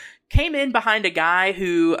him. Came in behind a guy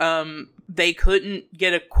who they couldn't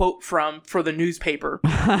get a quote from for the newspaper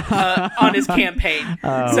on his campaign.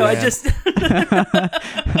 I just...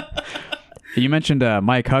 You mentioned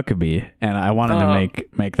Mike Huckabee, and I wanted to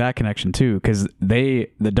make that connection too, because the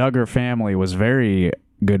Duggar family was very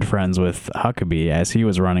good friends with Huckabee as he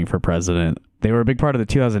was running for president. They were a big part of the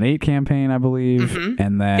 2008 campaign, I believe.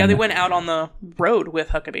 And then they went out on the road with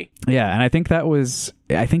Huckabee. Yeah, and I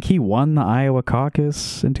think he won the Iowa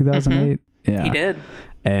caucus in 2008. Yeah, he did.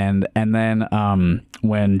 And then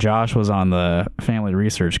when Josh was on the Family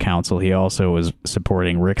Research Council, he also was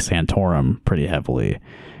supporting Rick Santorum pretty heavily.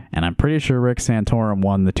 And I'm pretty sure Rick Santorum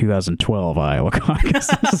won the 2012 Iowa caucus.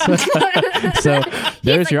 So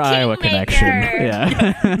there's your Iowa connection.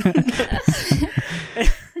 Yeah.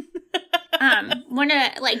 One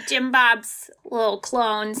of Jim Bob's little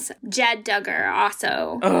clones, Jed Duggar,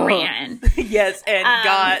 also ran. Yes, and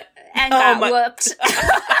got whooped.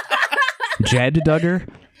 Jed Duggar?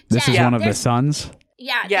 This is one of the sons?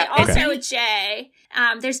 Yeah. Also Jay.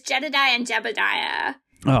 There's Jedediah and Jebediah.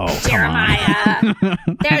 Oh, Jeremiah.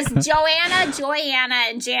 There's Joanna,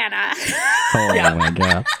 and Jana. Oh my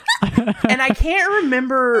God. And I can't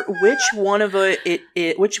remember which one of the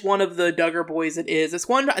Duggar boys it is. It's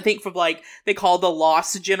one I think from like they call the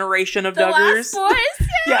Lost generation of The Duggars. Lost Boys?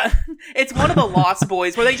 Yeah, it's one of the Lost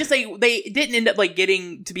Boys where they didn't end up like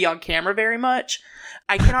getting to be on camera very much.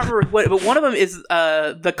 I cannot remember what, but one of them is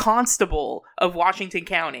the constable of Washington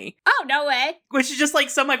County. Oh, no way. Which is just like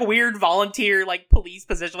some like weird volunteer like police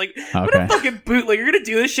position. Like, what a fucking bootleg! You're gonna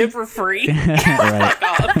do this shit for free. Fuck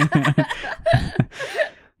off.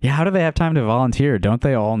 Yeah, how do they have time to volunteer? Don't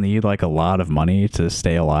they all need like a lot of money to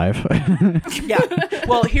stay alive? Yeah.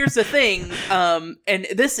 Well, here's the thing. And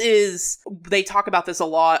this is, they talk about this a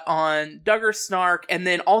lot on Duggar Snark. And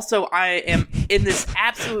then also I am in this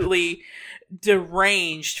absolutely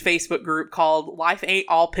deranged Facebook group called Life Ain't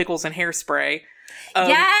All Pickles and Hairspray.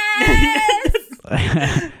 Yes!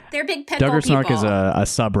 They're big pickle Duggar Snark people. is a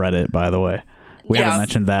subreddit, by the way. We haven't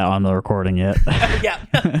mentioned that on the recording yet. Yeah.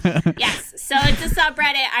 Yes. So it's a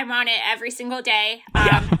subreddit. I'm on it every single day.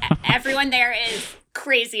 Everyone there is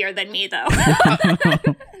crazier than me, though.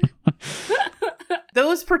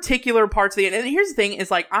 Those particular parts of the, and here's the thing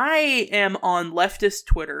is like, I am on leftist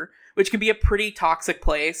Twitter, which can be a pretty toxic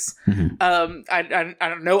place. Mm-hmm. I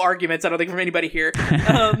don't know arguments. I don't think from anybody here.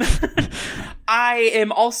 I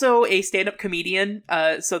am also a stand-up comedian,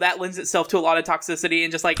 so that lends itself to a lot of toxicity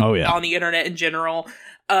and just like on the internet in general.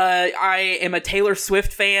 I am a Taylor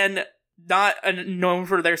Swift fan, not known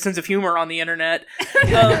for their sense of humor on the internet.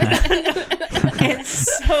 And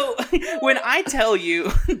so when I tell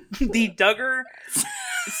you the Duggar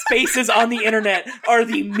spaces on the internet are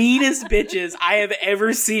the meanest bitches I have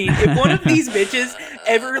ever seen. If one of these bitches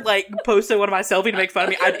ever like posted one of my selfie to make fun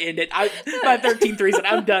of me, I'd end it. My 13th reason,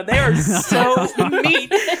 I'm done. They are so mean.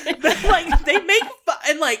 But, like they make fun,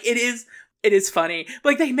 and like it is funny.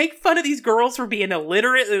 Like they make fun of these girls for being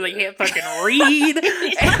illiterate. They can't fucking read.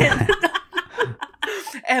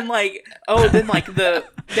 And like, oh, then like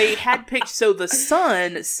they had picked. So the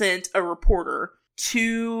Sun sent a reporter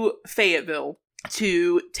to Fayetteville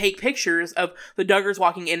to take pictures of the Duggars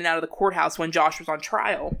walking in and out of the courthouse when Josh was on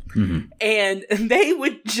trial. Mm-hmm. And they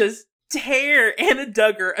would just tear Anna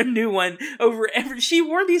Duggar a new one over she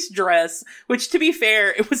wore this dress, which to be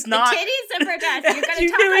fair, it was not the titties of her dress. You're going to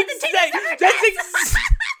talk about the titties of her dress.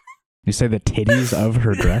 You say the titties of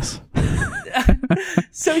her dress?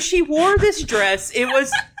 So she wore this dress. It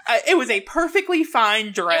was a perfectly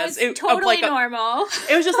fine dress. It was totally normal.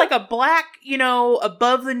 It was just like a black,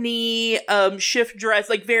 above the knee, shift dress,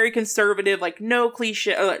 like very conservative, like no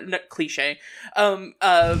cliche,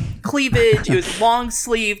 cleavage. It was long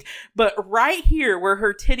sleeved, but right here where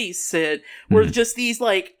her titties sit were just these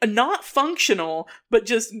like not functional, but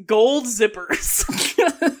just gold zippers.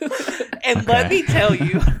 And let me tell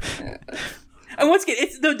you. And once again,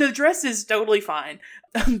 the dress is totally fine.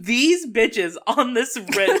 These bitches on this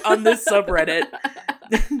subreddit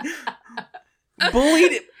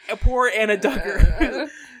bullied poor Anna Duggar,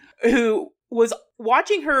 who was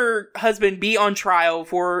watching her husband be on trial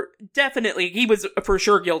for he was for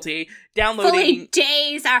sure guilty, downloading fully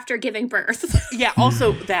days after giving birth. Yeah,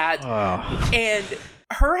 also that. And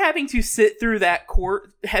her having to sit through court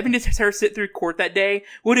that day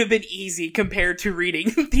would have been easy compared to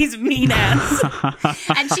reading these mean ass.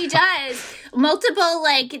 And she does multiple,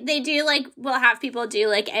 like, they do, like, we'll have people do,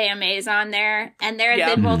 like, AMAs on there. And there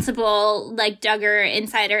have been multiple, like, Duggar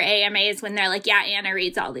Insider AMAs when they're like, yeah, Anna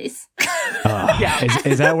reads all these.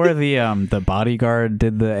 Is that where the bodyguard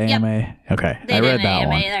did the AMA? Yep. Okay, They I did read an that AMA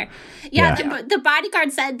one. there. Yeah, the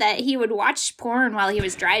bodyguard said that he would watch porn while he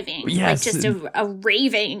was driving. Yes. Like, just a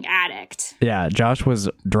raving addict. Yeah, Josh was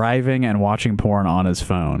driving and watching porn on his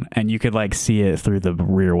phone, and you could, like, see it through the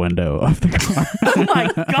rear window of the car. Oh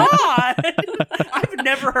my god! I've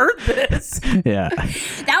never heard this. Yeah.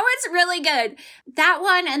 That one's really good. That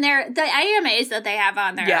one and the AMAs that they have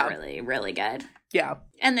on there are really, really good. Yeah.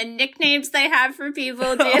 And the nicknames they have for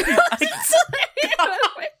people, dude.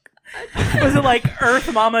 Was it like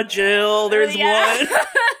Earth Mama Jill? There's one.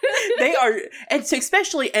 They are, and so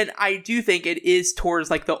especially, and I do think it is towards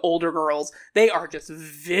like the older girls. They are just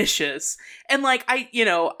vicious, and like I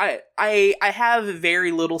have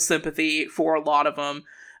very little sympathy for a lot of them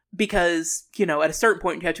because at a certain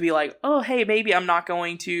point you have to be like, oh hey, maybe I'm not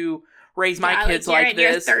going to raise my kids like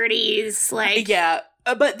this. You're in your 30s, like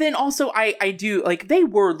but then also I do like they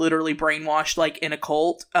were literally brainwashed like in a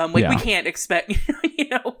cult. We can't expect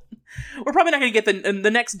we're probably not going to get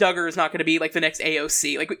the next Duggar is not going to be like the next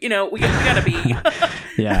AOC. Like, we got to be,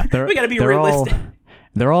 we got to be realistic.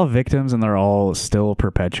 They're all victims and they're all still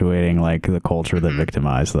perpetuating like the culture that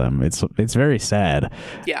victimized them. It's very sad.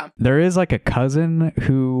 Yeah. There is like a cousin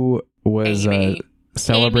who was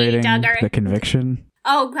celebrating the conviction.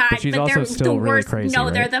 Oh God! But she's but also they're still the really worst. crazy, No,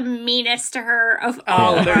 right? they're the meanest to her of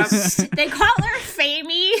all of them. there's- They call her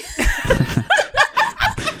Famey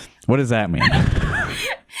What does that mean? because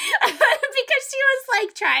she was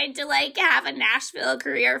like trying to like have a Nashville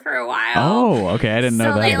career for a while. Oh, okay. I didn't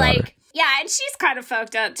know so that they about her. like, yeah, and she's kind of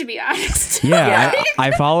fucked up, to be honest. Yeah,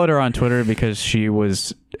 I followed her on Twitter because she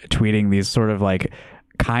was tweeting these sort of like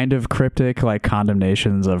kind of cryptic like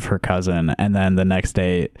condemnations of her cousin, and then the next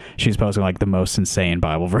day she's posting like the most insane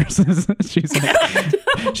Bible verses.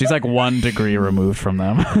 she's like 1 degree removed from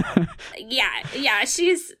them. yeah,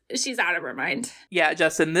 she's out of her mind. Yeah,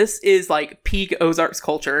 Justin, this is like peak Ozarks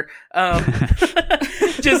culture.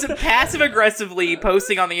 Just passive aggressively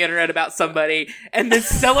posting on the internet about somebody and then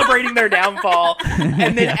celebrating their downfall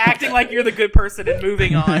and then acting like you're the good person and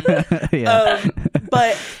moving on. Yeah.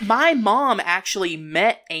 But my mom actually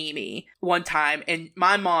met Amy one time, and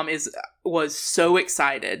my mom was so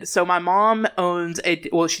excited. So my mom she owned a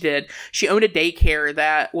daycare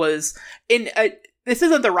that was in this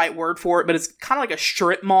isn't the right word for it, but it's kind of like a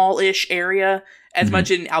strip mall-ish area. As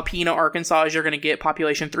much in Alpena, Arkansas as you're going to get,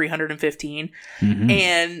 population 315.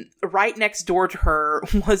 And right next door to her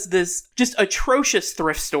was this just atrocious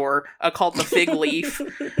thrift store called the Fig Leaf.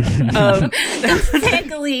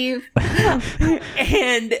 Fig Leaf.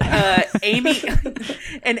 And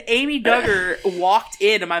Amy Duggar walked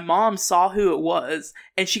in, and my mom saw who it was,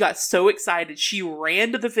 and she got so excited. She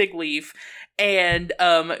ran to the Fig Leaf and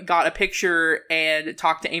got a picture and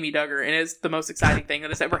talked to Amy Duggar, and it's the most exciting thing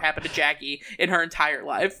that has ever happened to Jackie in her entire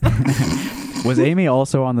life. Was Amy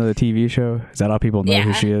also on the TV show? Is that how people know who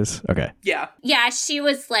Yeah. she is? Okay. Yeah. Yeah, she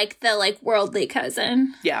was like the like worldly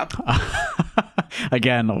cousin. Yeah.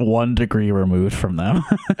 Again, 1 degree removed from them.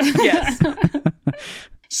 Yes.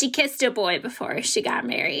 She kissed a boy before she got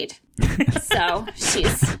married. So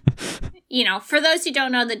she's, for those who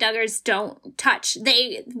don't know, the Duggars don't touch.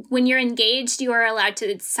 When you're engaged, you are allowed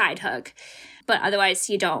to side hook, but otherwise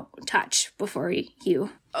you don't touch before you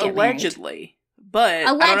get Allegedly. But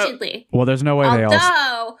Allegedly. Well, there's no way they all.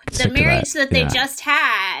 Although the stick to marriage that. that they Yeah. just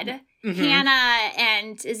had, Mhm. Hannah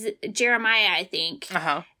and is it Jeremiah, I think.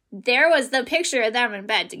 Uh-huh. There was the picture of them in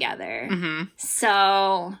bed together. Mm-hmm.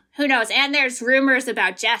 So who knows? And there's rumors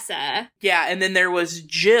about Jessa. Yeah, and then there was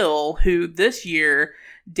Jill, who this year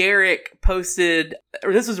Derek posted,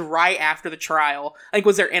 or this was right after the trial. Like,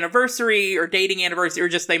 was their anniversary or dating anniversary, or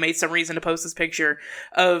just they made some reason to post this picture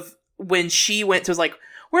of when she went to, like,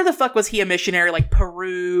 where the fuck was he a missionary? Like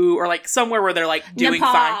Peru or like somewhere where they're like doing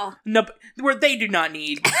Nepal. fine. No, where they do not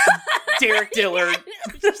need Derek Dillard.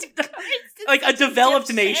 Like a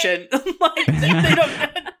developed nation. Like they don't.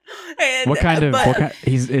 And, What kind of?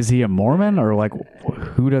 Is he a Mormon or like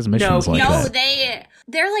who does missions like No, that?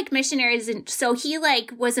 they're like missionaries, and so he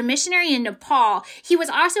like was a missionary in Nepal. He was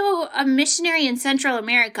also a missionary in Central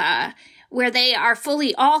America, where they are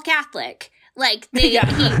fully all Catholic. Like he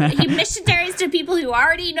missionaries to people who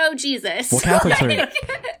already know Jesus. Well, Catholics are.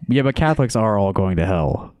 Yeah, but Catholics are all going to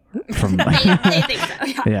hell. From they think so.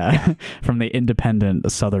 Yeah. yeah, from the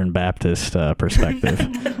independent Southern Baptist perspective.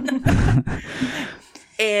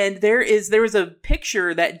 And there was a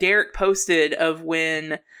picture that Derek posted of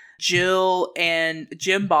when Jill and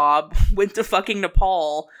Jim Bob went to fucking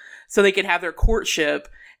Nepal so they could have their courtship.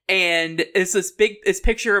 And it's this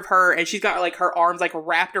picture of her, and she's got like her arms like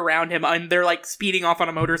wrapped around him, and they're like speeding off on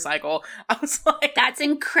a motorcycle. I was like, That's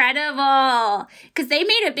incredible. Because they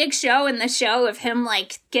made a big show in the show of him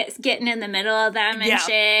like getting in the middle of them and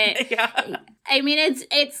shit. Yeah. I mean,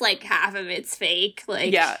 it's like half of it's fake.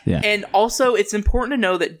 Like, Yeah. Yeah. And also, it's important to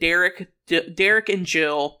know that Derek and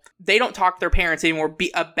Jill, they don't talk to their parents anymore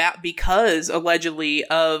because allegedly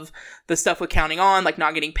of the stuff with Counting On, like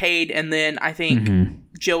not getting paid. And then I think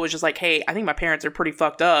Jill was just like, hey, I think my parents are pretty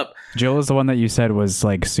fucked up. Jill is the one that you said was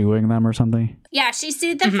like suing them or something. Yeah, she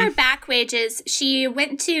sued them for back wages. She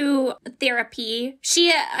went to therapy.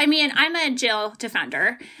 I'm a Jill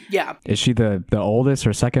defender. Yeah. Is she the oldest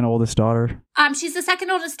or second oldest daughter? She's the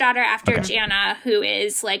second oldest daughter after Jana, who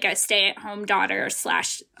is like a stay-at-home daughter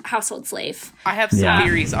 / household slave. I have some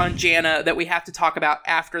theories on Jana that we have to talk about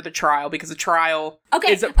after the trial, because the trial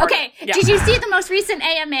is a part of- Yeah. Did you see the most recent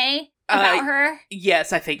AMA about her?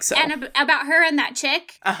 Yes, I think so. And about her and that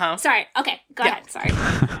chick? Uh-huh. Sorry. Okay, go ahead. Sorry.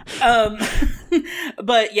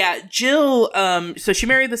 But yeah, Jill, so she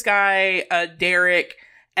married this guy, Derek,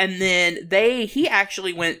 and then he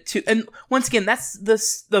actually went to, and once again, that's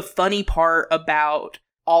the funny part about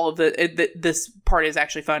all of this part is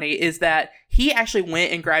actually funny, is that he actually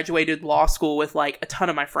went and graduated law school with like a ton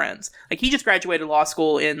of my friends. Like he just graduated law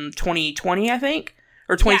school in 2020, I think,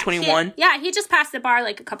 or 2021. He just passed the bar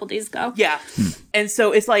like a couple days ago. Yeah. And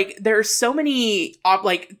so it's like there's so many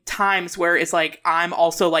like times where it's like I'm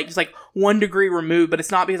also like just like 1 degree removed, but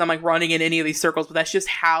it's not because I'm like running in any of these circles, but that's just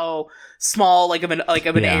how small like of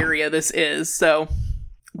an area this is. So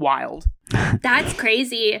wild. That's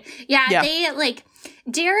crazy. Yeah, they like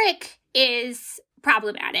Derek is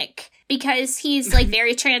problematic because he's like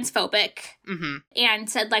very transphobic and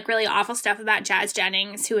said like really awful stuff about Jazz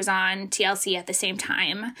Jennings, who was on TLC at the same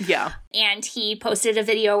time. Yeah. And he posted a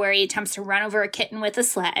video where he attempts to run over a kitten with a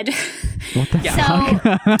sled. What the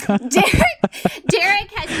So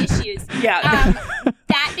Derek has issues. Yeah.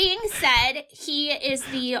 That being said, he is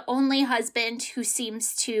the only husband who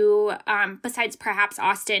seems to, besides perhaps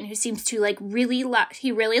Austin, who seems to like really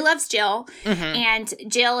loves Jill. And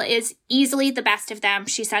Jill is easily the best of them.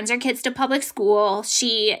 She sends her kids to public school.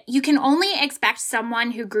 You can only expect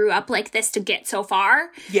someone who grew up like this to get so far.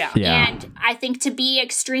 Yeah. And I think to be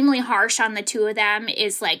extremely harsh on the two of them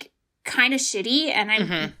is like kind of shitty. And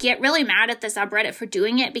I get really mad at the subreddit for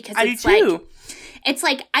doing it because it's like, it's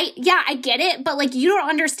like, I get it, but like, you don't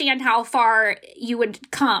understand how far you would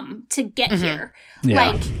come to get here.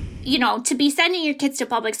 Yeah. Like, you know, to be sending your kids to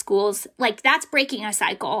public schools, like that's breaking a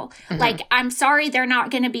cycle. Like, I'm sorry they're not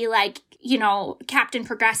going to be like, you know, Captain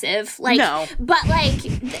Progressive. Like, no. But like,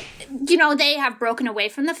 you know, they have broken away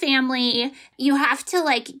from the family. You have to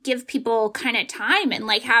like give people kind of time and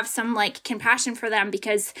like have some like compassion for them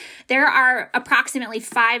because there are approximately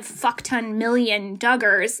 5 million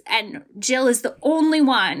Duggars and Jill is the only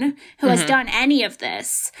one who has done any of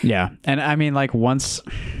this. Yeah. And I mean, like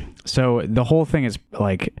so the whole thing is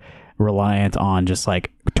like reliant on just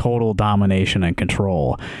like total domination and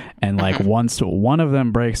control, and like once one of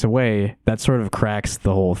them breaks away, that sort of cracks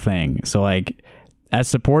the whole thing. So like as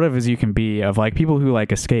supportive as you can be of like people who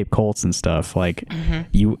like escape cults and stuff, like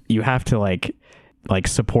you have to like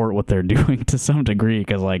support what they're doing to some degree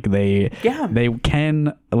because like they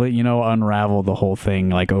can, you know, unravel the whole thing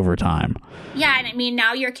like over time. Yeah, and I mean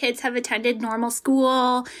now your kids have attended normal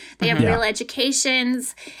school, they have real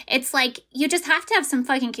educations. It's like you just have to have some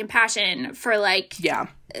fucking compassion for like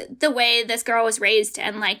the way this girl was raised,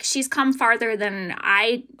 and like she's come farther than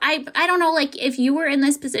I don't know, like if you were in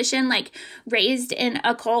this position, like raised in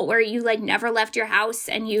a cult where you like never left your house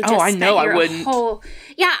and you just I wouldn't.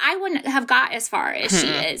 I wouldn't have got as far as she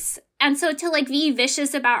is. And so to like be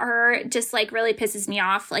vicious about her just like really pisses me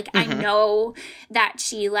off. Like I know that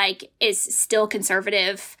she like is still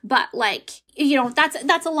conservative, but like, you know,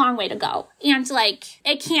 that's a long way to go. And like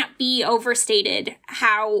it can't be overstated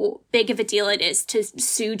how big of a deal it is to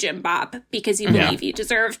sue Jim Bob because you believe you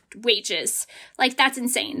deserve wages. Like that's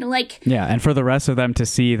insane. Like and for the rest of them to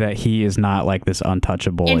see that he is not like this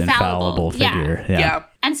untouchable, infallible figure. Yeah.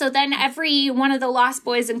 And so then every one of the lost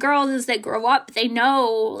boys and girls that grow up, they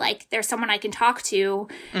know, like, there's someone I can talk to.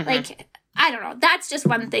 Like, I don't know. That's just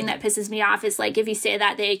one thing that pisses me off is, like, if you say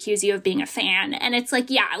that, they accuse you of being a fan. And it's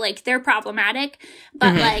like, yeah, like, they're problematic.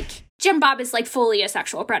 But, like, Jim Bob is, like, fully a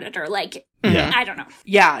sexual predator. Like, I don't know.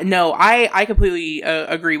 Yeah, no, I completely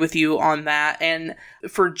agree with you on that. And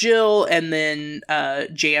for Jill and then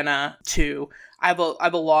Jana, too, I have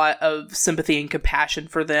a lot of sympathy and compassion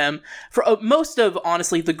for them. For most of,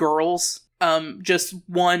 honestly, the girls, just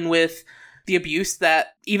one with the abuse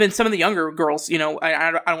that even some of the younger girls, you know, I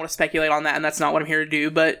don't want to speculate on that, and that's not what I'm here to do,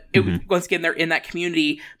 but once again, they're in that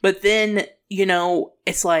community. But then, you know,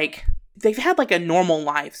 it's like they've had like a normal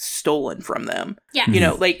life stolen from them. Yeah. You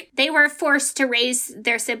know, like they were forced to raise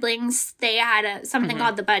their siblings. They had something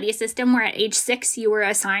called the buddy system where at age 6 you were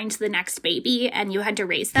assigned the next baby and you had to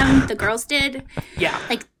raise them. The girls did. Yeah.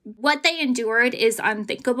 Like what they endured is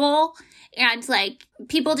unthinkable. And like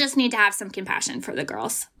people just need to have some compassion for the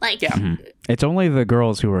girls. Like It's only the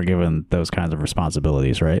girls who are given those kinds of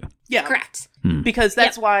responsibilities, right? Yeah. Correct. Because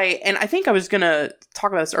that's why, and I think I was going to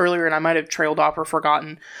talk about this earlier and I might have trailed off or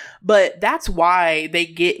forgotten, but that's why they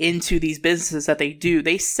get into these businesses that they do.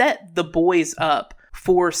 They set the boys up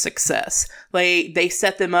for success. They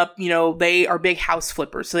set them up, you know, they are big house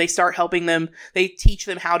flippers. So they start helping them. They teach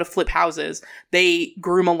them how to flip houses. They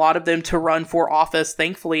groom a lot of them to run for office,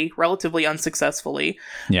 thankfully, relatively unsuccessfully.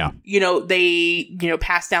 Yeah. You know, they, you know,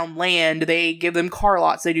 pass down land. They give them car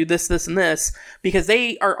lots. They do this, this, and this because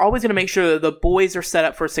they are always going to make sure that the boys are set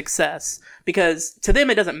up for success because to them,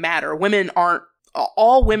 it doesn't matter.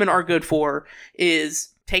 All women are good for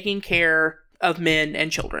is taking care of men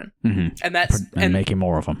and children. And that's and making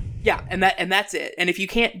more of them. Yeah, and that's it. And if you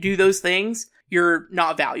can't do those things, you're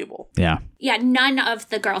not valuable. Yeah. Yeah, none of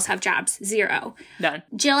the girls have jobs. 0. None.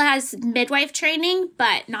 Jill has midwife training,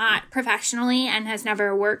 but not professionally and has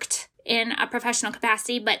never worked in a professional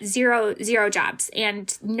capacity, but zero jobs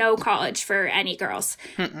and no college for any girls.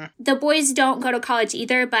 The boys don't go to college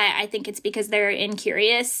either, but I think it's because they're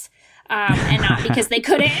incurious. And not because they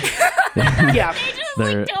couldn't. Yeah, they just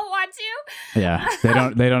like don't want to. Yeah,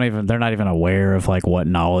 they're not even aware of like what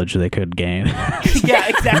knowledge they could gain. Yeah,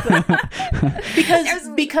 exactly.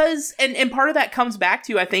 because and part of that comes back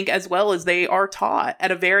to, I think, as well, as they are taught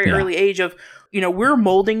at a very early age of, we're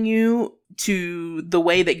molding you to the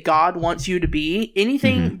way that God wants you to be.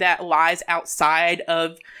 Anything that lies outside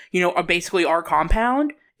of, basically our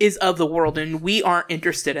compound is of the world, and we aren't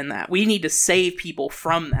interested in that. We need to save people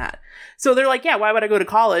from that. So they're like, yeah, why would I go to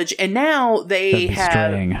college? And now they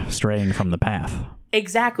have straying from the path.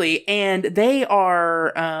 Exactly. And they are,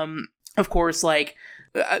 of course, like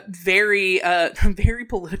very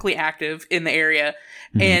politically active in the area.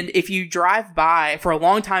 And if you drive by for a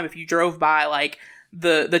long time, if you drove by like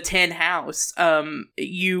the 10 house,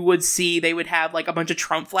 you would see they would have like a bunch of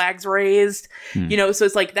Trump flags raised, so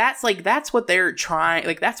it's like, that's what they're trying,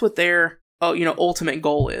 like, that's what their, ultimate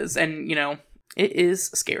goal is. And, it is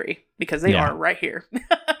scary because they are right here.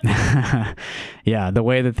 Yeah, the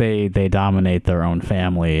way that they dominate their own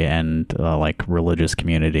family and like religious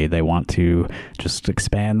community, they want to just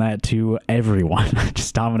expand that to everyone,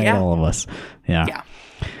 just dominate all of us. Yeah.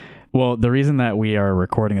 Well, the reason that we are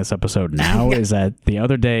recording this episode now is that the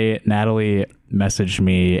other day, Natalie messaged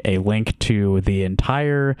me a link to the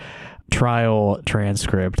entire trial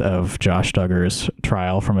transcript of Josh Duggar's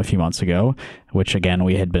trial from a few months ago, which again,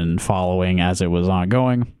 we had been following as it was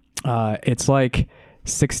ongoing. It's like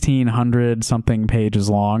 1,600 something pages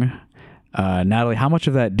long. Natalie, how much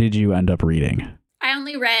of that did you end up reading? I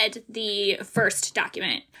only read the first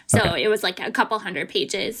document. So it was like a couple hundred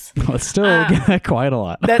pages. Well, it's still quite a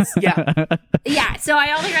lot. Yeah, so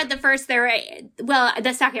I only read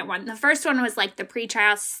the second one. The first one was like the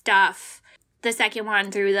pre-trial stuff. The second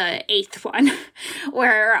one through the 8th one,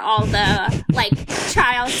 where all the like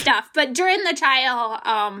trial stuff. But during the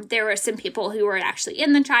trial, there were some people who were actually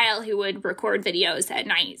in the trial who would record videos at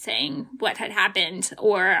night saying what had happened,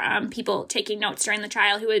 or people taking notes during the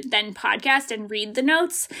trial who would then podcast and read the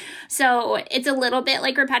notes. So it's a little bit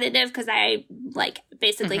like repetitive because I like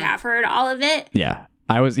basically have heard all of it. Yeah.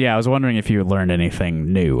 I was wondering if you learned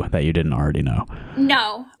anything new that you didn't already know.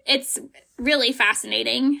 No, it's really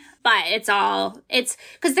fascinating, but it's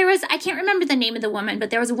because I can't remember the name of the woman, but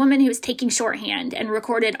there was a woman who was taking shorthand and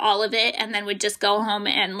recorded all of it and then would just go home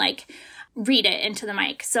and like read it into the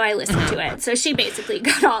mic. So I listened to it. So she basically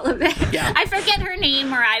got all of it. Yeah. I forget her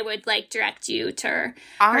name, or I would like direct you to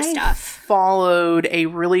her stuff. Followed a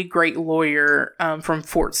really great lawyer from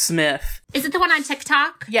Fort Smith. Is it the one on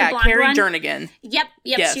TikTok? Yeah, Carrie Jernigan. Yep,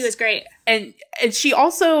 yes. She was great. And she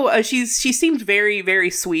also she seemed very, very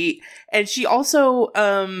sweet. And she also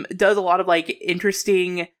does a lot of like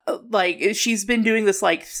interesting, like she's been doing this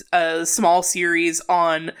like small series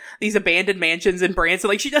on these abandoned mansions in Branson.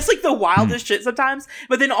 Like she does like the wildest shit sometimes,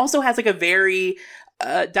 but then also has like a very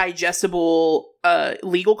digestible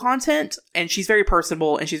legal content, and she's very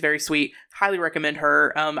personable and she's very sweet. Highly recommend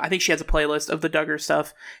her. I think she has a playlist of the Duggar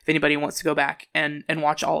stuff if anybody wants to go back and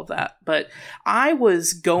watch all of that. But I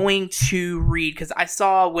was going to read, because I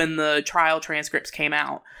saw when the trial transcripts came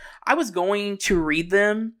out, I was going to read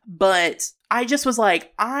them, but I just was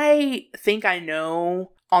like, I think I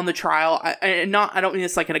know on the trial. I don't mean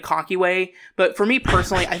this like in a cocky way, but for me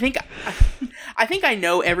personally, I think I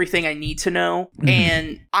know everything I need to know.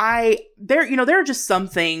 And there are just some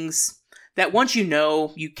things that once you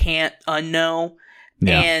know, you can't unknow.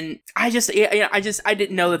 Yeah. And I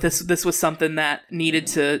didn't know that this was something that needed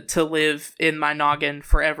to live in my noggin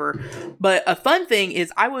forever. But a fun thing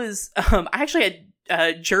is I actually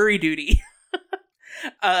had jury duty.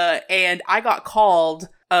 And I got called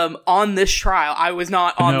on this trial. I was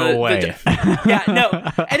not on no way.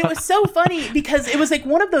 And it was so funny because it was like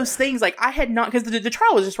one of those things, like I had not, because the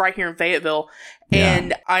trial was just right here in Fayetteville,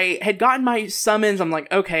 and I had gotten my summons. I'm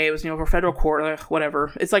like, okay, it was, for federal court,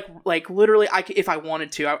 whatever. It's like literally, if I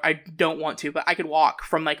wanted to, I don't want to, but I could walk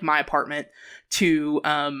from like my apartment to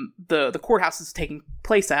the courthouse is taking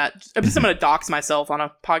place at. I'm just going to dox myself on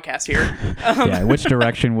a podcast here. Which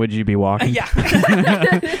direction would you be walking?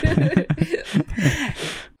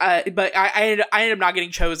 But I ended up not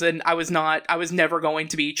getting chosen. I was never going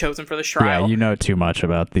to be chosen for this trial. Yeah, you know too much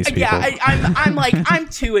about these people. Yeah, I'm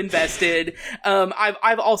too invested.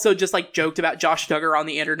 I've also just like joked about Josh Duggar on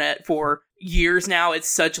the internet for years now. It's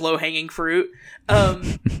such low hanging fruit. But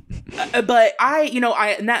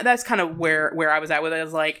that's kind of where I was at with it. I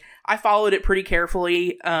was like, I followed it pretty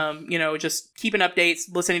carefully. Just keeping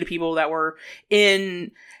updates, listening to people that were in,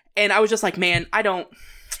 and I was just like, man,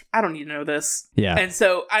 I don't need to know this. Yeah. And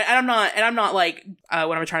so I'm not like,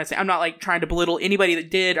 what am I trying to say? I'm not like trying to belittle anybody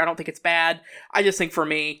that did. I don't think it's bad. I just think for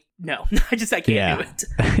me, no, I can't do it.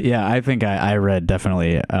 Yeah, I think I read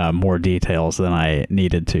definitely more details than I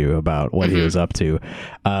needed to about what he was up to.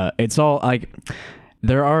 It's all like,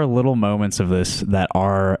 there are little moments of this that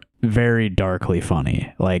are very darkly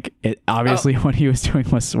funny. Like, it obviously what he was doing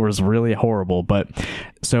was really horrible, but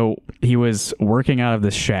so he was working out of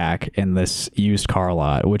this shack in this used car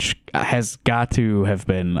lot, which has got to have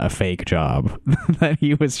been a fake job that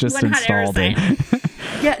he was just 100%. installed in.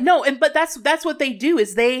 Yeah, no, but that's what they do,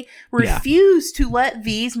 is they refuse to let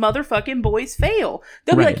these motherfucking boys fail.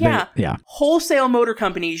 They'll be like, wholesale motor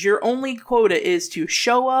companies, your only quota is to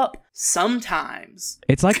show up sometimes.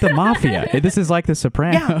 It's like the mafia. This is like the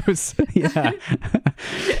Sopranos. Yeah.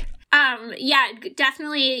 Yeah,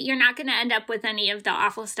 definitely. You're not going to end up with any of the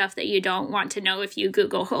awful stuff that you don't want to know if you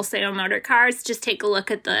Google wholesale motor cars. Just take a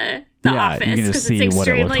look at the office, because it's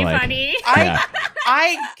extremely funny.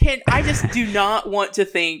 I just do not want to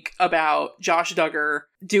think about Josh Duggar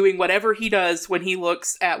doing whatever he does when he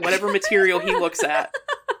looks at whatever material he looks at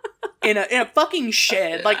in a fucking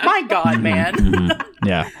shed. Like, my God, man.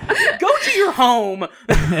 Yeah. Go to your home.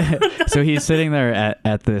 So he's sitting there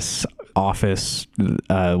at this office,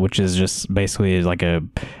 which is just basically like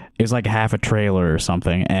it's like half a trailer or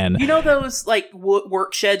something. And you know those like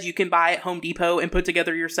work sheds you can buy at Home Depot and put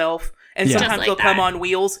together yourself, and sometimes like they'll that. come on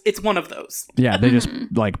wheels. It's one of those. Yeah, they just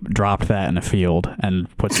like dropped that in a field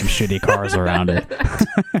and put some shitty cars around it.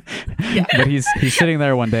 But he's sitting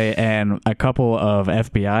there one day, and a couple of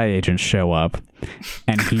FBI agents show up,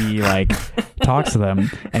 and he like talks to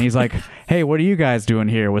them, and he's like, "Hey, what are you guys doing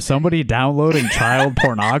here? Was somebody downloading child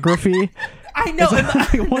pornography?" I know.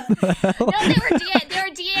 What the hell? No, they were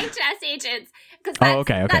DHS agents.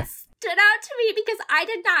 Okay. That stood out to me because I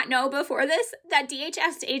did not know before this that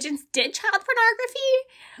DHS agents did child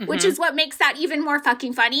pornography, which is what makes that even more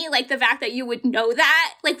fucking funny. Like, the fact that you would know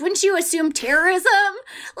that. Like, wouldn't you assume terrorism?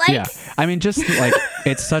 Like, yeah, I mean, just like,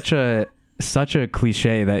 it's such a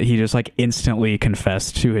cliche that he just like instantly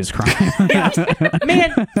confessed to his crime.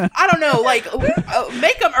 Man, I don't know. Like,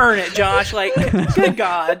 make them earn it, Josh. Like, good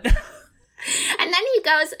God. And then he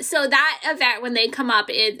goes, so that event when they come up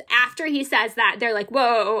is after he says that, they're like,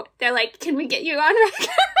 whoa, they're like, can we get you on record?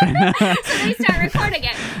 So they start recording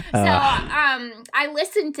it. So I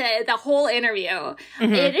listened to the whole interview.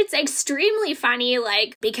 It's extremely funny,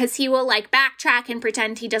 like, because he will like backtrack and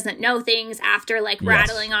pretend he doesn't know things after like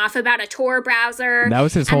rattling off about a Tor browser. That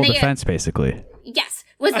was his whole defense, basically. Yes,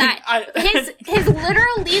 was that his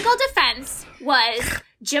literal legal defense was,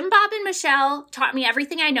 Jim Bob and Michelle taught me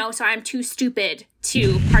everything I know, so I'm too stupid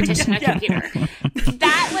to partition a computer.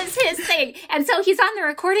 That was his thing. And so he's on the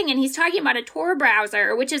recording and he's talking about a Tor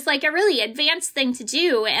browser, which is like a really advanced thing to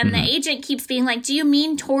do. And the agent keeps being like, do you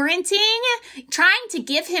mean torrenting? Trying to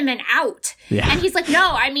give him an out. Yeah. And he's like,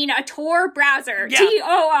 no, I mean a Tor browser. Yeah.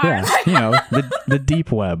 T-O-R. Yeah. You know, the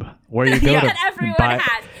deep web, where you go that everyone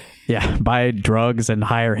has. Yeah, buy drugs and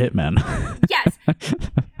hire hitmen. Yes. I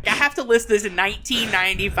have to list this in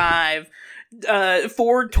 1995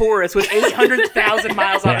 Ford Taurus with 800,000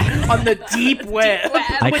 miles on the deep web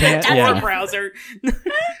with a Tor browser.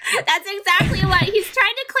 That's exactly what he's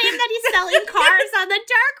trying to claim, that he's selling cars on the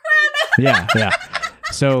dark web. Yeah.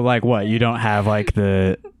 So, like, what? You don't have like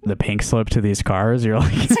the pink slip to these cars? You're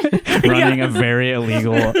like running a very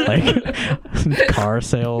illegal like car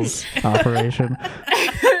sales operation.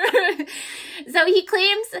 So he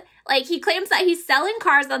claims that he's selling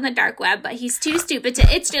cars on the dark web, but he's too stupid to.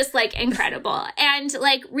 It's just like incredible. And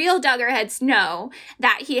like, real Duggarheads know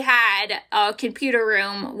that he had a computer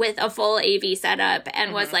room with a full AV setup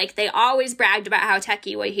and was like, they always bragged about how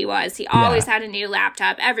techie he was. He always had a new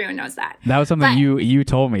laptop. Everyone knows that. That was something you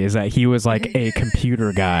told me, is that he was like a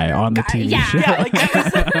computer guy on the TV show. Yeah, like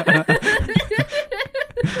that was.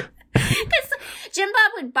 Jim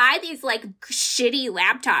Bob would buy these like shitty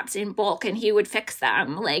laptops in bulk and he would fix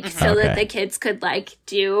them so that the kids could like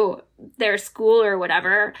do their school or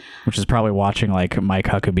whatever. Which is probably watching like Mike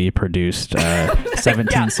Huckabee produced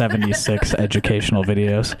 1776 educational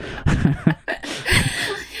videos.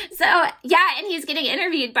 So and he's getting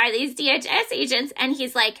interviewed by these DHS agents and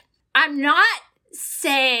he's like, I'm not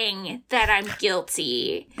saying that I'm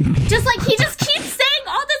guilty. Just like, he just keeps saying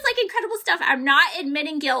all this like incredible stuff. I'm not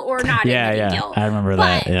admitting guilt or not admitting guilt. I remember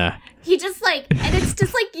that. Yeah. He just like, and it's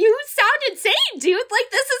just like, you sound insane, dude.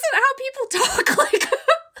 Like, this isn't how people talk. Like,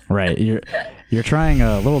 right. You're trying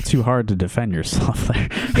a little too hard to defend yourself there.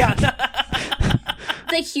 Yeah.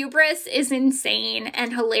 The hubris is insane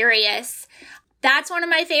and hilarious. That's one of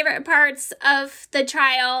my favorite parts of the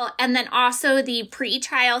trial. And then also the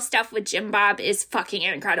pre-trial stuff with Jim Bob is fucking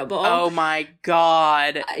incredible. Oh my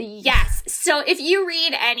God. Yes. So if you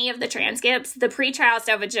read any of the transcripts, the pre-trial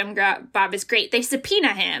stuff with Jim Bob is great. They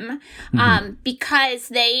subpoena him because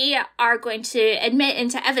they are going to admit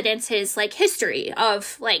into evidence his like history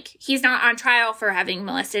of like, he's not on trial for having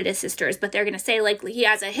molested his sisters, but they're going to say like he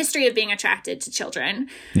has a history of being attracted to children,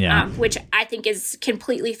 which I think is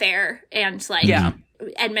completely fair and like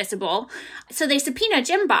admissible. So they subpoena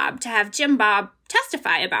Jim Bob to have Jim Bob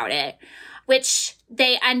testify about it, which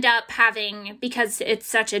they end up having, because it's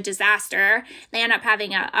such a disaster, they end up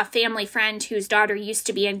having a family friend whose daughter used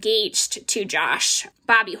to be engaged to Josh,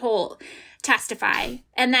 Bobby Holt, testify.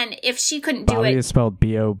 And then if she couldn't do Bobby it... is spelled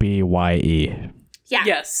B-O-B-Y-E. Yeah.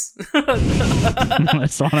 Yes. I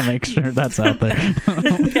just want to make sure that's out there.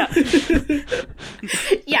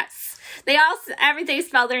 Yes. They all, everything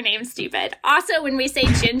spell their name stupid. Also, when we say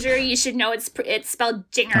ginger, you should know it's spelled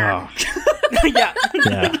jinger. Oh. Yeah.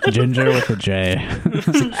 Yeah, ginger with a J.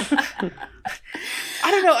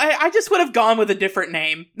 I don't know. I just would have gone with a different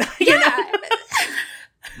name. You know?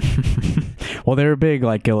 Well, they were big,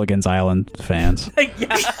 like, Gilligan's Island fans.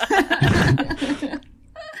 Yeah.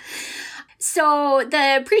 So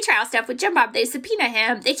the pretrial stuff with Jim Bob, they subpoena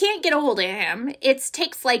him. They can't get a hold of him.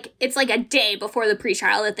 It's like a day before the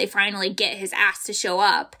pretrial that they finally get his ass to show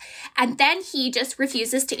up. And then he just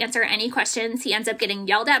refuses to answer any questions. He ends up getting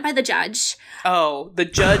yelled at by the judge. Oh, the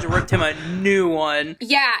judge ripped him a new one.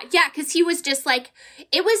 Yeah, because he was just like,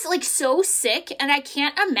 it was like so sick, and I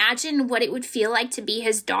can't imagine what it would feel like to be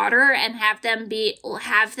his daughter and have them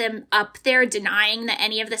up there denying that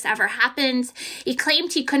any of this ever happened. He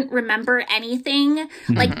claimed he couldn't remember anything,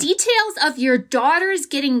 like details of your daughter's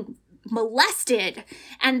getting molested,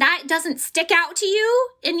 and that doesn't stick out to you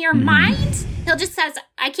in your mind. He'll just says,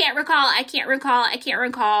 I can't recall.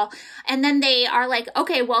 And then they are like,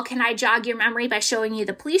 okay, well, can I jog your memory by showing you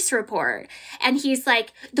the police report? And he's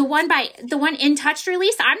like, the one in touch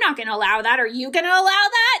release, I'm not going to allow that. Are you going to allow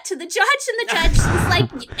that to the judge? And the judge is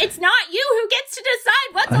like, it's not you who gets to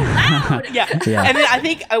decide what's allowed. Yeah. And then I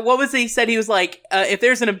think, what was he said? He was like, if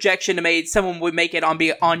there's an objection made, someone would make it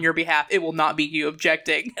on your behalf. It will not be you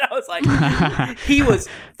objecting. And I was like, he was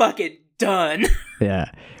fucking done.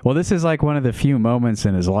 Yeah. Well, this is like one of the few moments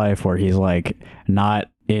in his life where he's like not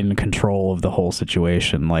in control of the whole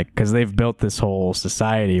situation, like, because they've built this whole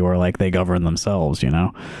society where like they govern themselves, you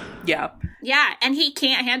know? Yeah. Yeah, and he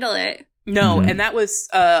can't handle it. No, and that was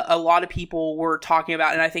a lot of people were talking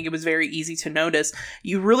about, and I think it was very easy to notice.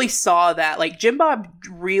 You really saw that, like, Jim Bob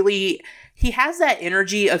really, he has that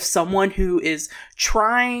energy of someone who is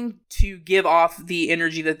trying to give off the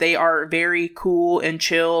energy that they are very cool and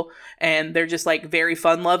chill, and they're just, like, very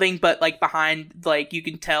fun-loving, but, like, behind, like, you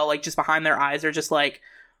can tell, like, just behind their eyes, they're just, like,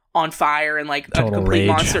 on fire and, like, total a complete rage.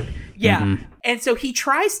 monster. Yeah. And so he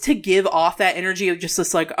tries to give off that energy of just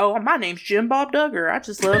this like, oh, my name's Jim Bob Duggar. I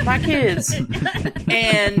just love my kids.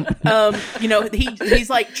 And, you know, he's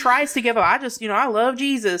like, tries to give up. I love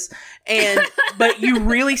Jesus. But you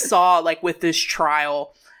really saw like with this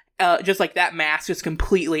trial, just like that mask just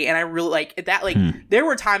completely. And I really like that, like there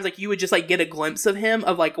were times like you would just like get a glimpse of him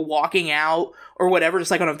of like walking out or whatever, just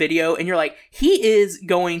like on a video. And you're like, he is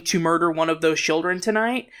going to murder one of those children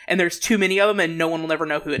tonight. And there's too many of them and no one will ever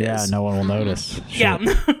know who it is. Yeah, no one will notice. Yeah.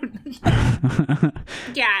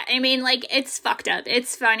 Yeah, I mean, like, it's fucked up.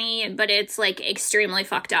 It's funny, but it's, like, extremely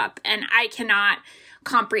fucked up. And I cannot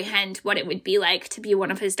comprehend what it would be like to be one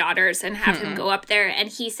of his daughters and have him go up there. And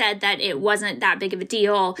he said that it wasn't that big of a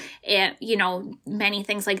deal. Many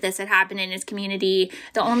things like this had happened in his community.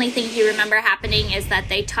 The only thing he remember happening is that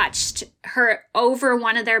they touched her over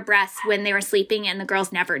one of their breasts when they were sleeping, and the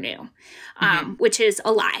girls never knew, which is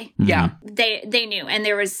a lie. Yeah. They knew. And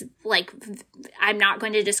there was, like, I'm not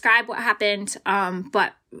going to describe what happened,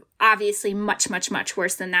 but obviously much, much, much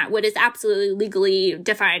worse than that. What is absolutely legally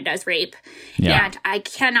defined as rape. Yeah. And I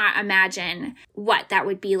cannot imagine what that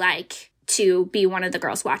would be like to be one of the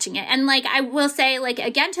girls watching it. And, like, I will say, like,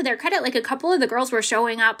 again, to their credit, like, a couple of the girls were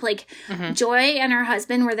showing up. Like, Joy and her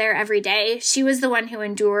husband were there every day. She was the one who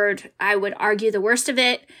endured, I would argue, the worst of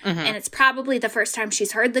it. And it's probably the first time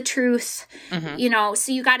she's heard the truth. You know,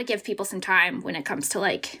 so you got to give people some time when it comes to,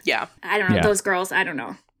 like, I don't know, those girls, I don't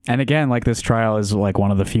know. And again, like, this trial is like one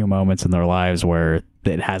of the few moments in their lives where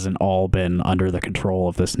it hasn't all been under the control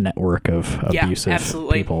of this network of abusive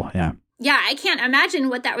people. Yeah. Yeah, I can't imagine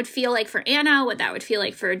what that would feel like for Anna, what that would feel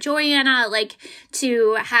like for Joyanna, like,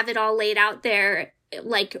 to have it all laid out there,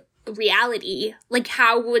 like, reality. Like,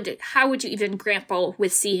 how would you even grapple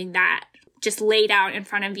with seeing that just laid out in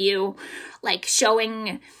front of you, like,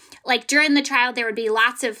 showing like during the trial, there would be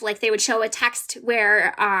lots of like, they would show a text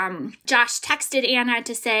where Josh texted Anna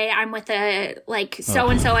to say, I'm with a like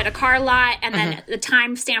so-and-so at a car lot. And then the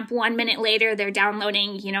timestamp 1 minute later, they're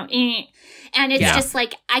downloading, you know, and it's just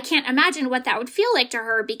like, I can't imagine what that would feel like to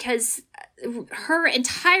her, because her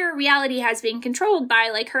entire reality has been controlled by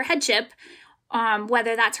like her headship.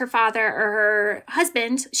 Whether that's her father or her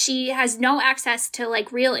husband, she has no access to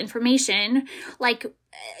like real information. Like,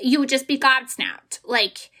 you would just be gobsmacked.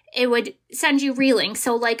 Like, it would send you reeling.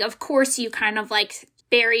 So like, of course you kind of like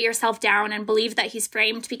bury yourself down and believe that he's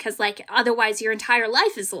framed, because like otherwise your entire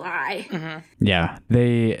life is a lie. Yeah,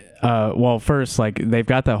 they well, first, like, they've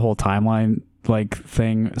got that whole timeline like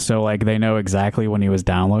thing, so like they know exactly when he was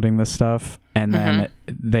downloading this stuff, and then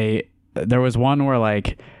there was one where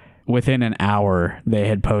like within an hour, they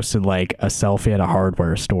had posted like a selfie at a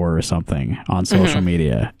hardware store or something on social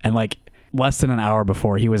media. And like less than an hour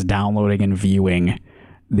before, he was downloading and viewing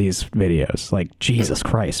these videos. Like, Jesus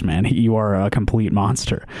Christ, man, you are a complete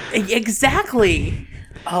monster. Exactly.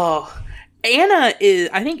 Oh,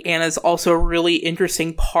 I think Anna's also a really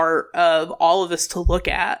interesting part of all of this to look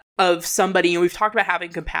at, of somebody, and we've talked about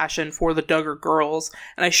having compassion for the Duggar girls,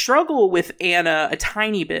 and I struggle with Anna a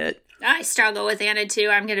tiny bit. I struggle with Anna too,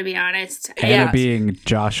 I'm going to be honest. Anna being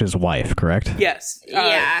Josh's wife, correct? Yes.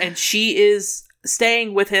 Yeah. And she is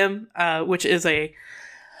staying with him, which is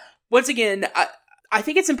once again, I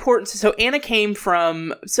think it's important. So Anna came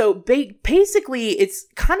from, basically it's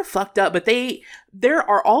kind of fucked up, but there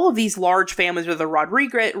are all of these large families. There's the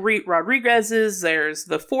Rodriguez's, there's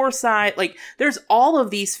the Forsyth, like there's all of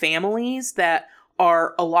these families that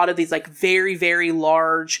are a lot of these like very, very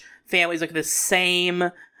large families, like the same,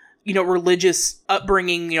 you know, religious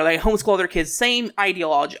upbringing, you know, they homeschool their kids, same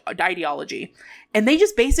ideology. And they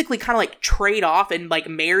just basically kind of like trade off and like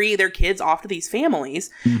marry their kids off to these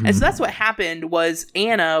families. And so that's what happened. Was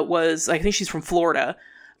Anna was, I think she's from Florida.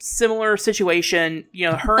 Similar situation, you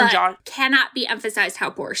know, her and Josh. Cannot be emphasized how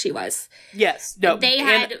poor she was. Yes. No. They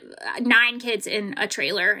had 9 kids in a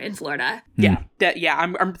trailer in Florida. Yeah.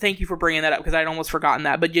 I'm thank you for bringing that up, because I'd almost forgotten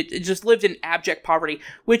that. But it just lived in abject poverty,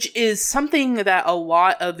 which is something that a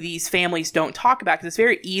lot of these families don't talk about, because it's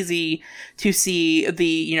very easy to see the,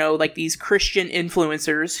 you know, like these Christian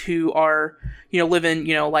influencers who are, you know, living,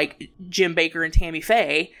 you know, like Jim Bakker and Tammy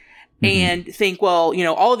Faye, and think, well, you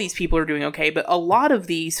know, all of these people are doing okay. But a lot of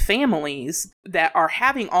these families that are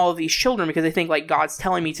having all of these children because they think, like, God's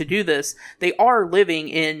telling me to do this, they are living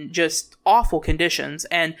in just awful conditions.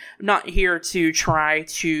 And I'm not here to try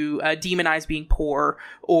to demonize being poor,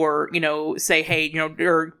 or, you know, say, hey, you know,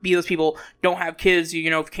 or be those people, don't have kids, you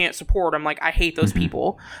know, can't support them. Like, I hate those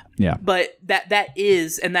people. Yeah. But that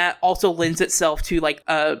is, and that also lends itself to like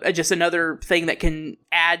just another thing that can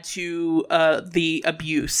add to the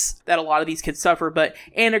abuse that a lot of these kids suffer. But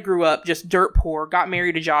Anna grew up just dirt poor, got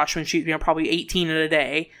married to Josh when she, you know, probably 18 in a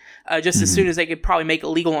day, just as soon as they could probably make it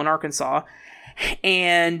legal in Arkansas.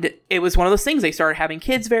 And it was one of those things, they started having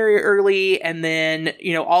kids very early, and then,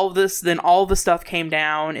 you know, all of the stuff came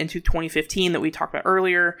down into 2015 that we talked about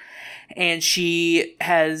earlier, and she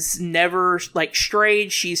has never like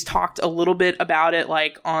strayed. She's talked a little bit about it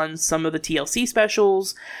like on some of the TLC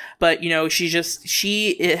specials, but, you know, she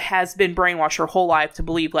has been brainwashed her whole life to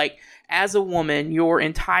believe, like, as a woman, your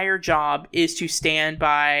entire job is to stand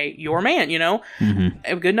by your man, you know?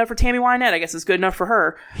 Good enough for Tammy Wynette, I guess it's good enough for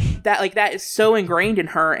her. That is so ingrained in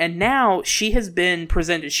her. And now she has been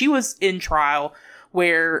presented. She was in trial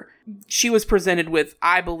where she was presented with,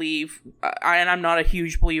 I believe, and I'm not a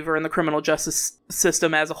huge believer in the criminal justice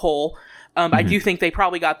system as a whole. I do think they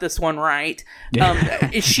probably got this one right.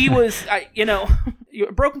 She was, you know,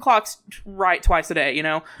 broken clock's right twice a day, you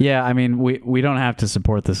know? Yeah, I mean, we don't have to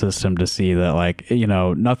support the system to see that, like, you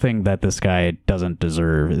know, nothing that this guy doesn't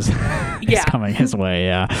deserve is coming his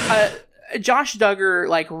way, Josh Duggar,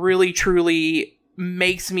 like, really, truly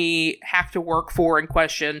makes me have to work for and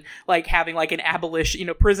question, like, having like an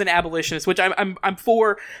prison abolitionist, which I'm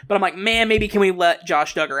for, but I'm like, man, maybe can we let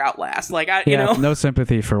Josh Duggar outlast? Like, you know, no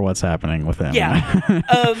sympathy for what's happening with him.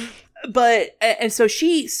 Yeah. But and so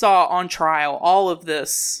she saw on trial all of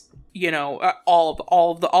this, you know,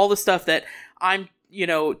 all the stuff that I'm, you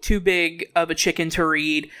know, too big of a chicken to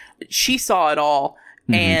read. She saw it all.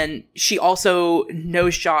 And she also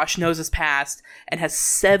knows Josh, knows his past, and has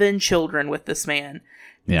 7 children with this man.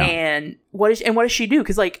 Yeah. And what does she do?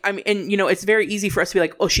 Because, like, I mean, and, you know, it's very easy for us to be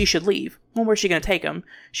like, oh, she should leave. Well, where's she going to take him?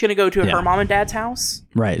 She's going to go to her mom and dad's house?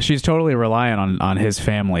 Right. She's totally reliant on his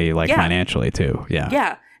family, like, financially, too. Yeah.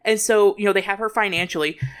 Yeah. And so, you know, they have her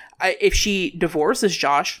financially. If she divorces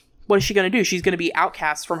Josh, what is she going to do? She's going to be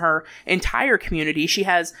outcast from her entire community. She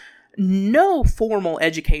has no formal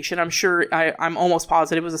education. I'm sure, I'm almost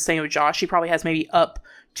positive it was the same with Josh. She probably has maybe up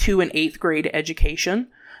to an 8th grade education.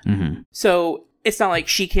 Mm-hmm. So it's not like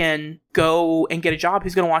she can go and get a job.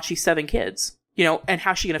 Who's going to watch these 7 kids? You know, and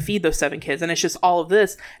how's she going to feed those 7 kids? And it's just all of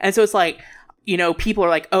this. And so it's like, you know, people are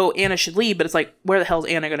like, oh, Anna should leave. But it's like, where the hell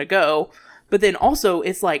is Anna going to go? But then also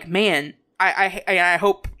it's like, man, I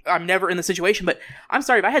hope I'm never in the situation, but I'm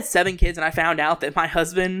sorry, if I had 7 kids and I found out that my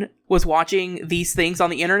husband was watching these things on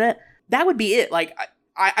the internet, that would be it. Like,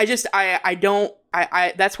 I don't,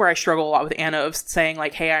 that's where I struggle a lot with Anna, of saying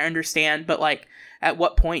like, hey, I understand, but like, at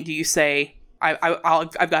what point do you say, I've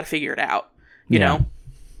got to figure it out, you know?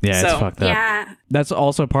 Yeah, it's fucked up. Yeah. That's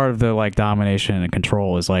also part of the like domination and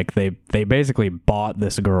control, is like they basically bought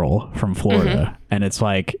this girl from Florida, and it's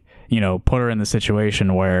like, you know, put her in the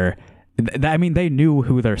situation where, I mean, they knew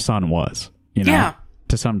who their son was, you know,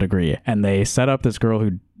 to some degree. And they set up this girl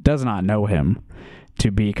who does not know him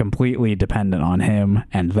to be completely dependent on him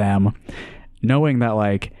and them, knowing that,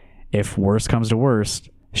 like, if worst comes to worst,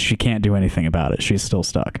 she can't do anything about it. She's still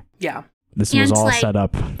stuck. Yeah. This was all set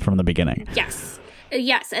up from the beginning. Yes.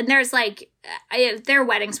 Yes, and there's like their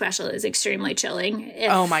wedding special is extremely chilling.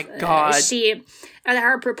 Oh my god! The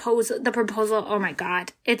proposal. Oh my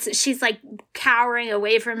god! She's like cowering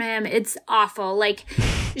away from him. It's awful. Like,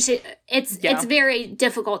 it's very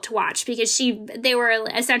difficult to watch because they were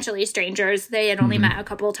essentially strangers. They had only met a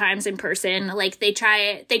couple of times in person. Like they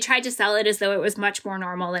tried to sell it as though it was much more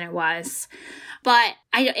normal than it was. But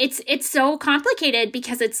it's so complicated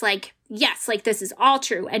because it's like, yes, like this is all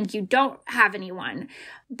true and you don't have anyone.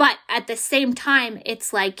 But at the same time,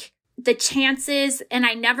 it's like the chances, and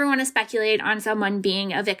I never want to speculate on someone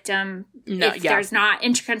being a victim if there's not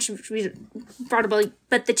incontrovertible,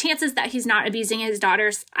 but the chances that he's not abusing his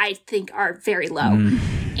daughters, I think, are very low.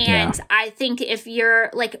 And I think if you're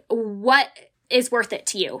like, what is worth it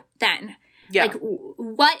to you then? Yeah. Like,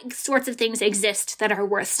 what sorts of things exist that are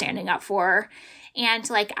worth standing up for? And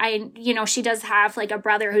like, she does have like a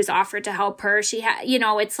brother who's offered to help her.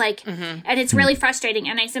 It's like, and it's really frustrating.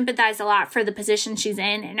 And I sympathize a lot for the position she's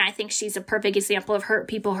in. And I think she's a perfect example of hurt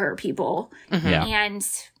people. And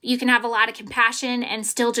you can have a lot of compassion and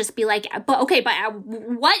still just be like, but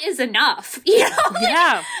what is enough? You know?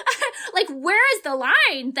 Yeah. Like, where is the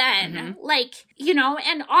line then? Like,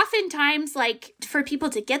 and oftentimes, like, for people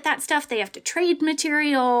to get that stuff, they have to trade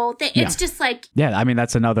material. It's just like... Yeah, I mean,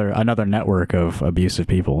 that's another network of abusive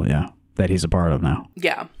people, that he's a part of now.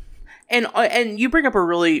 Yeah. And you bring up a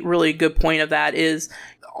really, really good point of that is,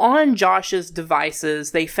 on Josh's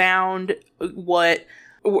devices, they found what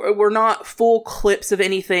were not full clips of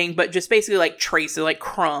anything, but just basically like traces, like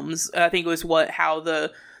crumbs. I think it was how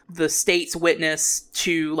the state's witness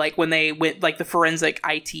to, like, when they went, like, the forensic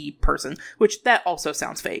IT person, which that also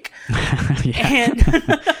sounds fake.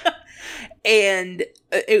 And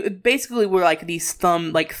it basically were like these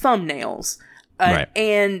thumbnails. Right.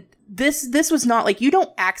 And this was not like, you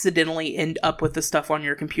don't accidentally end up with the stuff on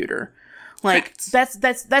your computer. Like, correct.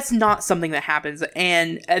 That's not something that happens.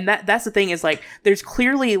 And that's the thing is, like, there's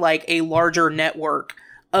clearly like a larger network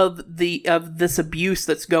of this abuse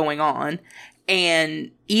that's going on. And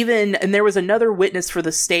there was another witness for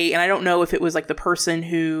the state, and I don't know if it was like the person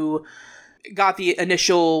who got the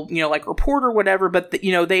initial, like, report or whatever, but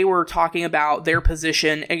they were talking about their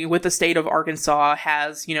position with the state of Arkansas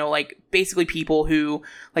has, like, basically people who,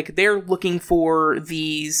 like, they're looking for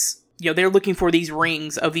these, they're looking for these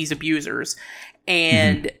rings of these abusers,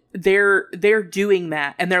 and they're doing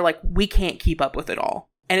that, and they're like, we can't keep up with it all.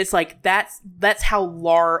 And it's like, that's how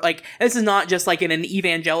large, like, this is not just like in an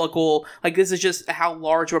evangelical, like, this is just how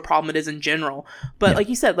large of a problem it is in general. But like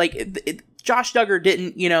you said, like, Josh Duggar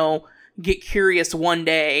didn't, get curious one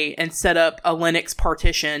day and set up a Linux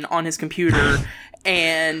partition on his computer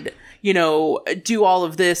and, do all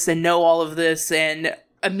of this and know all of this and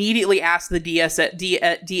immediately ask the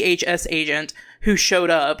DHS agent who showed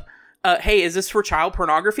up, hey, is this for child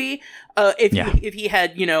pornography? If he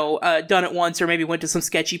had, done it once, or maybe went to some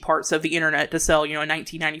sketchy parts of the internet to sell, a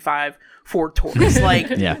 1995 Ford Taurus. Like,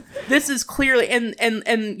 this is clearly, and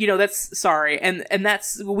that's, sorry. And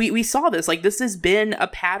that's, we saw this, like, this has been a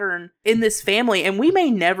pattern in this family, and we may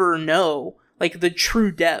never know, like, the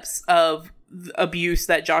true depths of abuse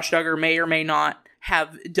that Josh Duggar may or may not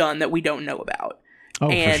have done that we don't know about. Oh,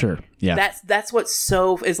 and for sure. Yeah. That's what's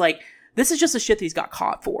so, is like, this is just the shit that he's got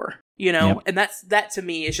caught for, and that to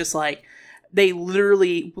me is just like, they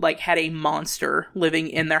literally, like, had a monster living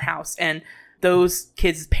in their house, and those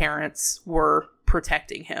kids' parents were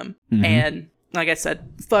protecting him. And like I said,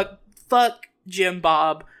 fuck Jim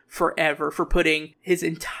Bob forever for putting his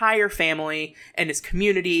entire family and his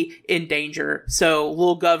community in danger. So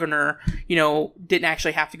little governor, didn't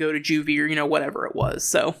actually have to go to juvie or, whatever it was.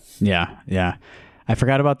 So Yeah. I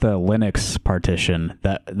forgot about the Linux partition.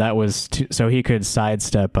 That was so he could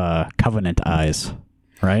sidestep Covenant Eyes,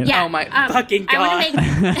 right? Yeah. Oh my fucking God.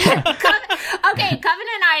 Okay,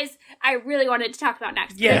 Covenant Eyes, I really wanted to talk about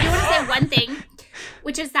next. Yeah. I do want to say one thing,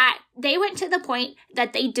 which is that they went to the point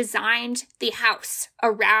that they designed the house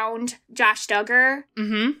around Josh Duggar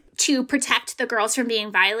to protect the girls from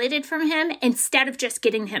being violated from him instead of just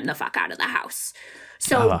getting him the fuck out of the house.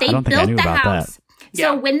 So they built the house.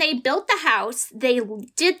 So when they built the house, they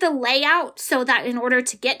did the layout so that in order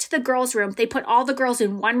to get to the girls' room, they put all the girls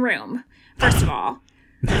in one room, first of all.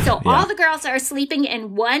 So all the girls are sleeping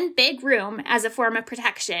in one big room as a form of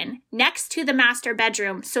protection next to the master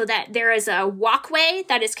bedroom so that there is a walkway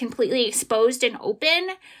that is completely exposed and open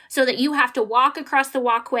so that you have to walk across the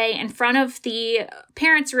walkway in front of the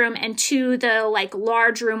parents' room and to the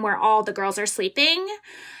large room where all the girls are sleeping.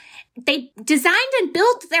 They designed and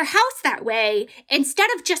built their house that way instead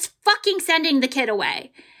of just fucking sending the kid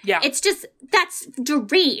away. Yeah. It's just, that's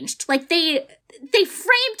deranged. They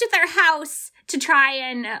framed their house to try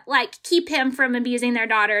and keep him from abusing their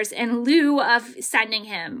daughters in lieu of sending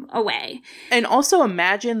him away. And also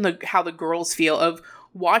imagine how the girls feel of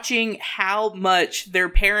watching how much their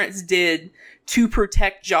parents did to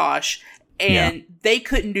protect Josh. And they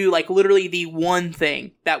couldn't do literally the one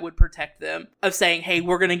thing that would protect them of saying, hey,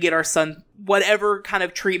 we're going to get our son whatever kind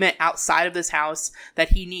of treatment outside of this house that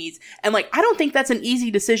he needs. And I don't think that's an easy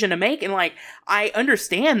decision to make. And I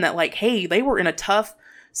understand that hey, they were in a tough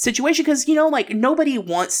situation because, nobody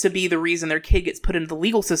wants to be the reason their kid gets put into the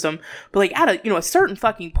legal system. But at a certain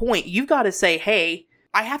fucking point, you've got to say, hey,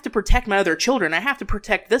 I have to protect my other children. I have to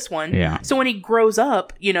protect this one. Yeah. So when he grows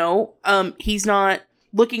up, he's not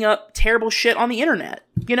looking up terrible shit on the internet,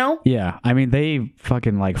 Yeah, I mean, they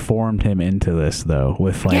fucking formed him into this though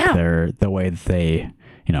with the way that they,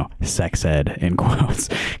 sex ed in quotes,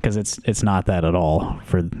 because it's not that at all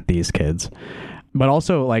for these kids. But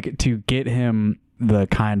also to get him the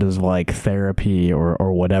kind of therapy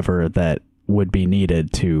or whatever that would be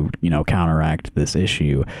needed to, counteract this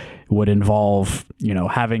issue would involve,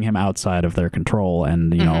 having him outside of their control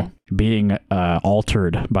and, being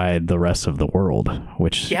altered by the rest of the world,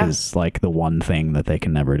 which is the one thing that they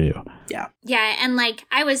can never do. Yeah. Yeah. And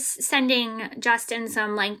I was sending Justin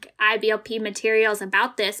some IBLP materials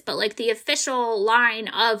about this, but the official line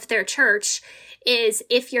of their church is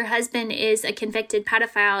if your husband is a convicted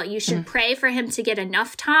pedophile, you should pray for him to get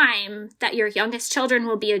enough time that your youngest children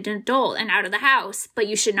will be an adult and out of the house, but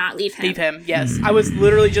you should not leave him. Leave him, yes. I was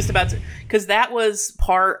literally just about to, because that was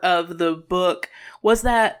part of the book, was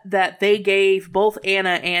that they gave both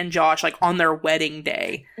Anna and Josh on their wedding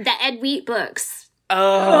day. The Ed Wheat books.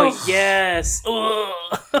 Oh, yes.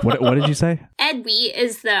 Ugh. What did you say? Ed Wheat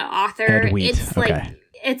is the author. Ed Wheat. It's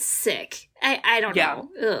it's sick. I don't know.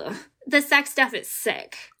 Ugh. The sex stuff is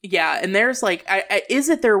sick. Yeah, and there's is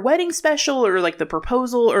it their wedding special or the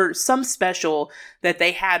proposal or some special that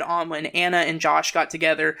they had on when Anna and Josh got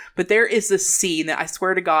together? But there is this scene that I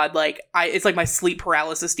swear to God, it's my sleep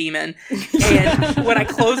paralysis demon. And when I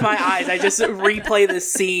close my eyes, I just replay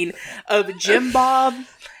this scene of Jim Bob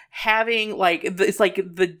having it's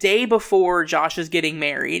the day before Josh is getting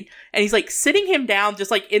married, and he's sitting him down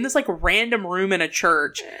just in this random room in a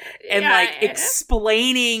church and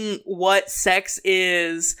explaining what sex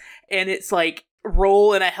is and its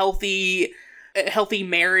role in a healthy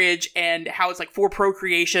marriage and how it's for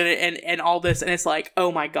procreation and all this, and it's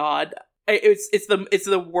oh my God. It's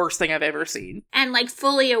the worst thing I've ever seen. And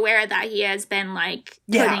fully aware that he has been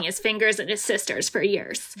putting his fingers in his sisters for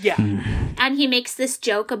years. Yeah. And he makes this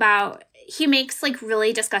joke about, he makes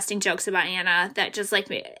really disgusting jokes about Anna that just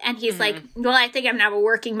and he's well, I think I'm gonna have a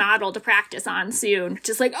working model to practice on soon.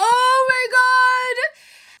 Just oh my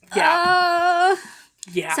God. Yeah.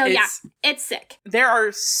 Yeah. So it's sick. There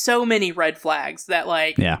are so many red flags that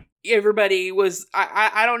everybody was,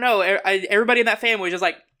 I don't know. Everybody in that family was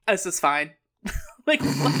just this is fine. What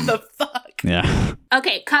the fuck? Yeah.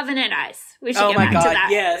 Okay, Covenant Eyes. We should get back to that.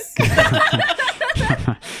 Yes.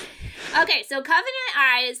 Okay, so Covenant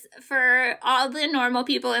Eyes, for all the normal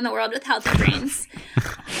people in the world with healthy brains,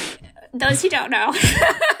 those who don't know,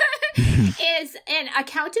 is an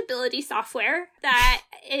accountability software that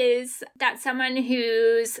someone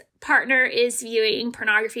whose partner is viewing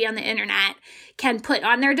pornography on the internet can put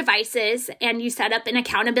on their devices, and you set up an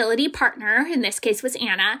accountability partner. In this case was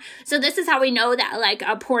Anna. So this is how we know that like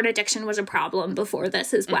a porn addiction was a problem before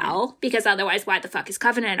this as well, because otherwise why the fuck is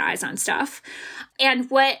Covenant Eyes on stuff? And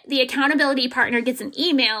what the accountability partner gets an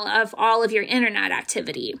email of all of your internet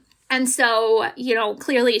activity. And so, you know,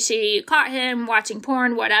 clearly she caught him watching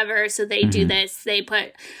porn, whatever. So they do this. They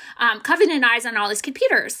put Covenant Eyes on all his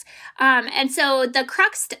computers. And so the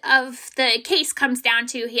crux of the case comes down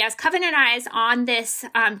to he has Covenant Eyes on this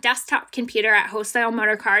desktop computer at Wholesale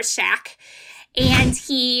Motor Cars shack. And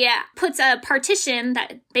he puts a partition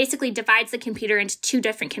that basically divides the computer into two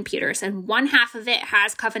different computers. And one half of it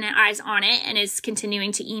has Covenant Eyes on it and is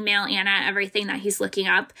continuing to email Anna everything that he's looking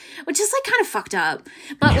up, which is like kind of fucked up.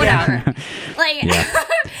 But whatever. Like,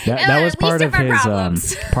 that was part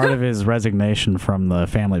of his resignation from the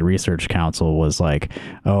Family Research Council was like,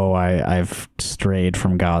 oh, I've strayed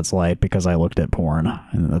from God's light because I looked at porn.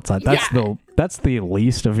 And that's the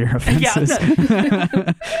least of your offenses.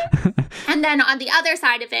 Yeah. And then on the other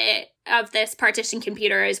side of it, of this partition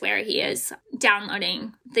computer, is where he is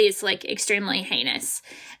downloading these like extremely heinous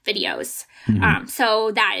videos.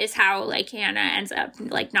 So that is how like Hannah ends up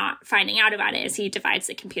like not finding out about it, as he divides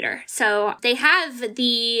the computer. So they have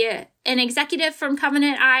an executive from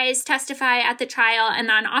Covenant Eyes testify at the trial, and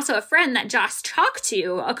then also a friend that Josh talked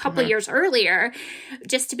to a couple years earlier,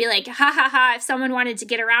 just to be like, ha ha ha, if someone wanted to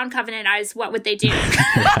get around Covenant Eyes, what would they do?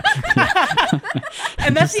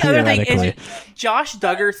 And that's the other thing is Josh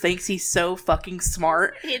Duggar thinks he's so fucking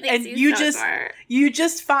smart. He thinks and he's smart. You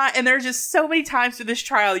just find, and there's just so many times through this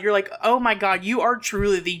trial, you're like, oh my God, you are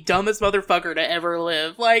truly the dumbest motherfucker to ever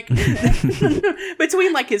live. Like,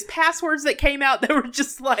 between like his passwords that came out, that were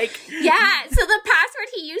just like... Yeah, so the password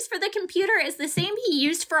he used for the computer is the same he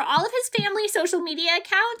used for all of his family social media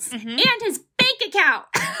accounts and his bank account.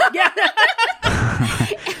 Yeah.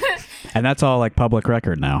 And that's all like public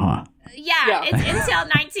record now, huh? Yeah, it's until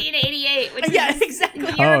 1988, which is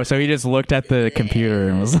exactly. Oh, so he just looked at the computer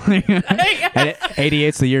and was like, and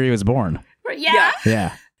 88's the year he was born. Yeah.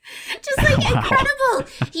 Yeah. Just like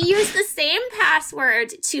incredible. He used the same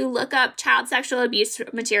password to look up child sexual abuse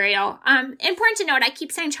material. Important to note, I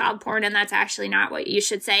keep saying child porn, and that's actually not what you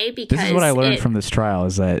should say, because this is what I learned from this trial,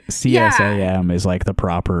 is that CSAM is like the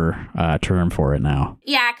proper term for it now.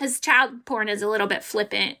 Yeah, because child porn is a little bit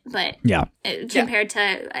flippant, but compared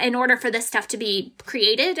to, in order for this stuff to be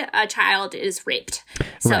created, a child is raped.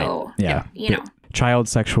 So, you know. Child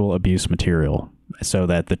sexual abuse material, so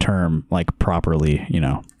that the term like properly, you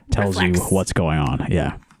know, tells reflects you what's going on.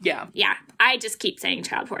 Yeah. I just keep saying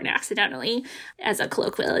child porn accidentally as a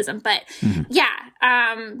colloquialism, but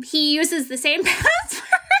he uses the same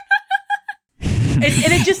password. and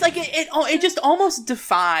it just like it just almost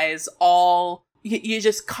defies all you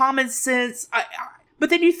just common sense. But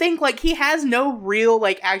then you think, like, he has no real,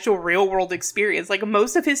 like, actual real-world experience. Like,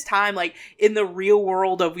 most of his time, like, in the real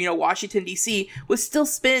world of, you know, Washington, D.C. was still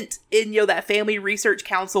spent in, you know, that Family Research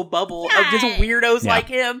Council bubble of just weirdos like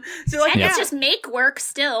him. So, like, it's just make work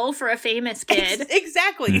still for a famous kid.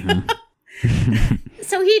 Exactly.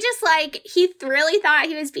 So he just, like, he really thought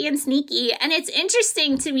he was being sneaky. And it's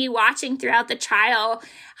interesting to me watching throughout the trial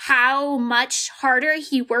how much harder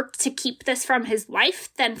he worked to keep this from his wife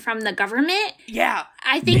than from the government. Yeah.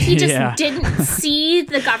 I think he just didn't see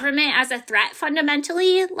the government as a threat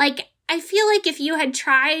fundamentally. Like, I feel like if you had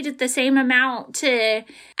tried the same amount to,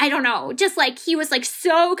 I don't know, just like he was like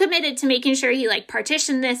so committed to making sure he like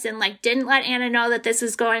partitioned this and like didn't let Anna know that this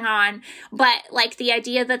was going on. But like the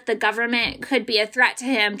idea that the government could be a threat to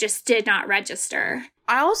him just did not register.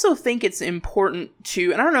 I also think it's important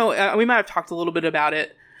to, and I don't know, we might have talked a little bit about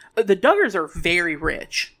it. The Duggars are very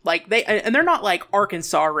rich. Like they're not like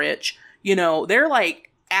Arkansas rich, you know, they're like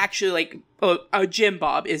actually like, Jim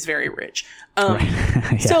Bob is very rich.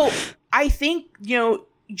 So I think, you know,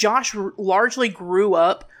 Josh largely grew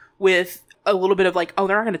up with a little bit of like, oh,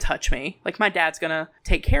 they're not going to touch me. Like, my dad's going to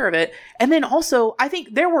take care of it. And then also, I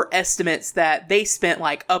think there were estimates that they spent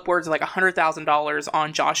like upwards of like $100,000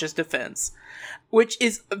 on Josh's defense, which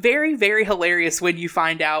is very, very hilarious when you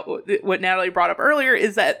find out what Natalie brought up earlier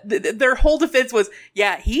is that their whole defense was,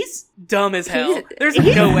 yeah, he's dumb as hell. There's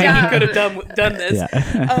no way he could have done this.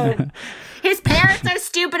 Yeah. His parents are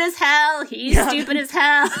stupid as hell. He's stupid as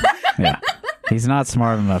hell. He's not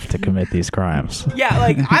smart enough to commit these crimes. Yeah,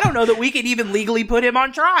 like, I don't know that we could even legally put him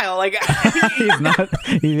on trial. Like, He's not.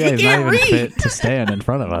 He's not can't even read. fit to stand in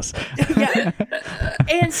front of us. yeah.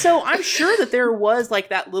 And so I'm sure that there was like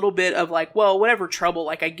that little bit of like, well, whatever trouble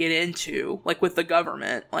like I get into, like with the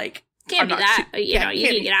government, like Can't I'm be not that. su- You yeah, know, you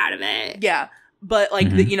can't can be- get out of it. Yeah. But like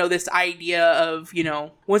the, this idea of,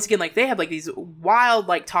 once again, like they have like these wild,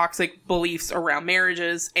 like toxic beliefs around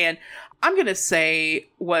marriages. And I'm going to say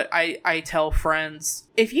what I tell friends.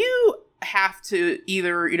 If you have to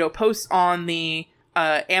either, post on the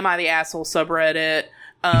Am I the Asshole subreddit,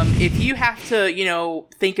 if you have to,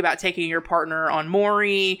 think about taking your partner on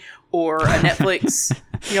Maury or a Netflix,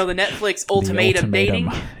 the Netflix The ultimatum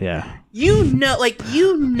dating, Yeah.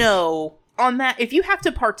 on that, if you have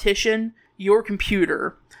to partition your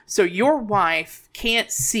computer so your wife can't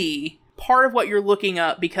see part of what you're looking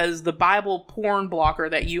up because the Bible porn blocker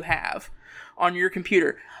that you have on your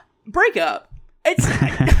computer, break up. It's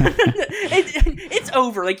it's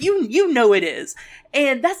over. Like you know it is.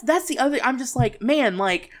 And that's the other. I'm just like, man,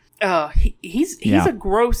 like he's a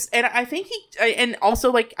gross, and I think and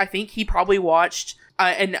also like I think he probably watched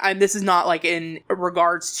and this is not like in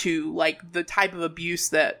regards to like the type of abuse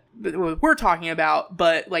that we're talking about,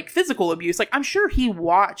 but like physical abuse. Like I'm sure he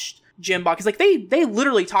watched Jim Bob, because like they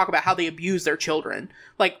literally talk about how they abuse their children,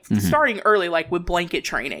 like starting early, like with blanket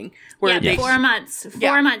training, where they 4 months.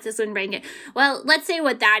 4 months is when blanket. Well, let's say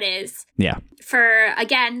what that is. Yeah. For,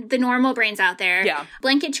 again, the normal brains out there. Yeah.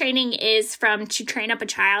 Blanket training is from To Train Up a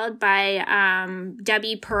Child by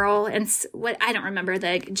Debbie Pearl and what I don't remember,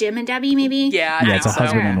 the Jim and Debbie maybe. Yeah, Yeah, it's a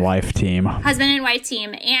husband and wife team. Husband and wife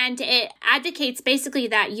team, and it advocates basically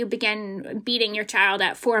that you begin beating your child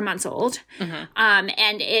at 4 months old,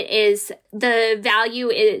 and it is the value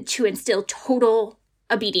is to instill total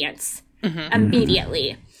obedience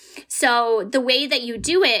immediately. So the way that you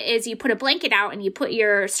do it is you put a blanket out and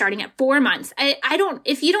you're starting at 4 months. I don't,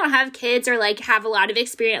 if you don't have kids or like have a lot of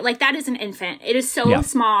experience, like that is an infant. It is so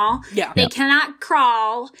small. Yeah. They cannot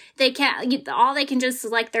crawl. They can't, all they can just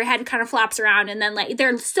like their head kind of flops around and then like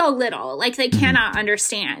they're so little, like they cannot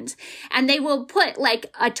understand. And they will put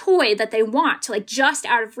like a toy that they want like just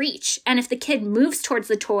out of reach. And if the kid moves towards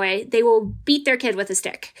the toy, they will beat their kid with a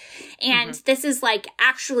stick. And this is like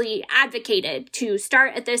actually advocated to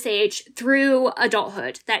start at this age through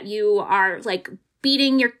adulthood, that you are like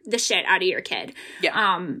beating the shit out of your kid.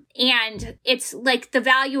 Yeah. And it's like the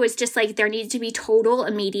value is just like there needs to be total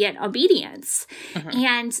immediate obedience.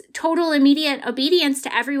 And total immediate obedience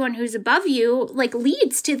to everyone who's above you like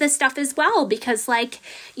leads to this stuff as well, because like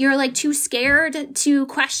you're like too scared to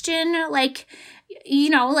question, like,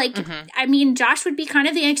 I mean, Josh would be kind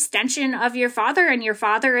of the extension of your father, and your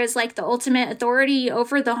father is like the ultimate authority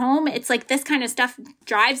over the home. It's like this kind of stuff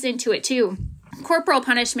drives into it too. Corporal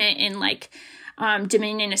punishment in like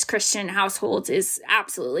Dominionist Christian households is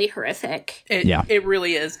absolutely horrific. It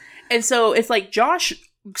really is. And so it's like Josh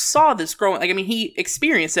saw this growing, like, I mean, he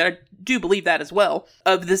experienced it. I do believe that as well,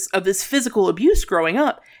 of this physical abuse growing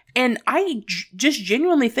up. And I just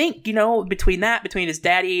genuinely think, between his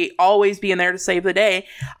daddy always being there to save the day,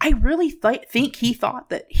 I really think he thought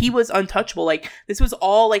that he was untouchable. Like, this was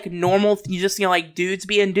all, like, normal, like, dudes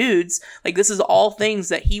being dudes. Like, this is all things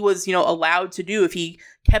that he was, allowed to do if he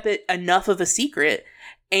kept it enough of a secret.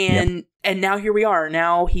 And now here we are.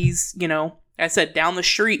 Now he's, I said, down the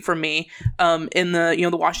street from me, in the,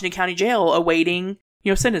 the Washington County Jail awaiting,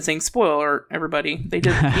 sentencing. Spoiler, everybody. They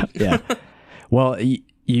did. Yeah. Well,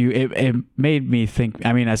 it made me think.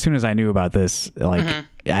 I mean, as soon as I knew about this, like,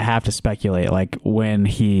 I have to speculate. Like, when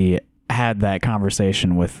he had that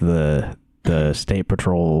conversation with the state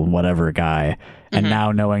patrol whatever guy, and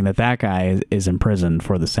now knowing that guy is in prison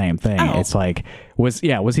for the same thing, it's like, was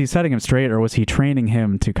he setting him straight, or was he training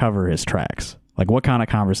him to cover his tracks? Like, what kind of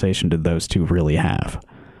conversation did those two really have?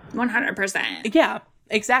 100%. Yeah.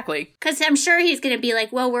 Exactly. Because I'm sure he's going to be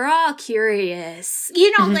like, well, we're all curious.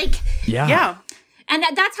 Like... Yeah. And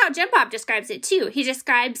that's how Jim Bob describes it, too. He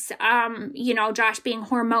describes, Josh being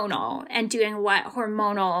hormonal and doing what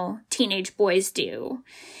hormonal teenage boys do.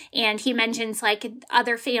 And he mentions, like,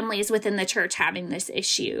 other families within the church having this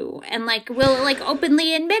issue. And, like, will, like,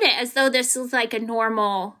 openly admit it as though this is, like, a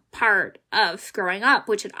normal part of growing up,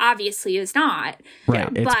 which it obviously is not. Right.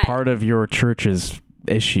 It's part of your church's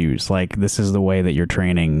issues. Like, this is the way that you're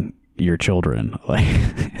training your children. Like,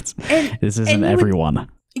 this isn't everyone.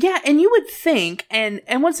 Yeah, and you would think, and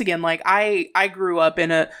once again, like, I grew up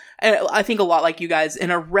in I think a lot like you guys, in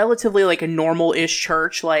a relatively, like, a normal-ish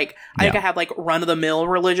church. Like, I think I have, like, run-of-the-mill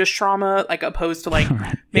religious trauma, like, opposed to, like,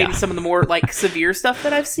 maybe some of the more, like, severe stuff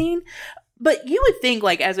that I've seen. But you would think,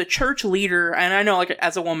 like, as a church leader, and I know, like,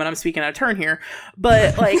 as a woman, I'm speaking out of turn here,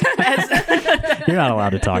 but, like, as... You're not allowed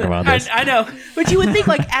to talk about this. I know. But you would think,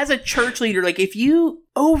 like, as a church leader, like, if you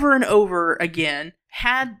over and over again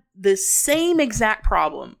had the same exact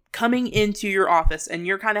problem coming into your office and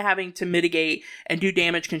you're kind of having to mitigate and do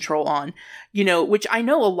damage control on, you know, which I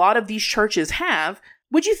know a lot of these churches have,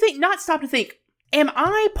 would you think, not stop to think, am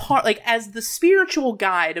I part, like, as the spiritual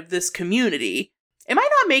guide of this community, am I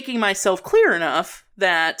not making myself clear enough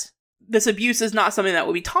that this abuse is not something that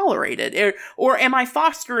will be tolerated? Or am I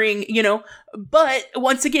fostering, you know, but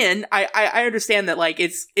once again, I understand that, like,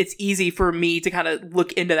 it's easy for me to kind of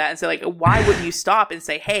look into that and say, like, why wouldn't you stop and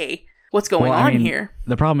say, hey, what's going on here?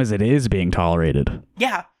 The problem is it is being tolerated.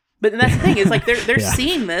 Yeah. But that's the thing, is like they're Yeah.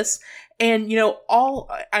 seeing this, and, you know,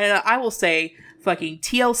 I will say fucking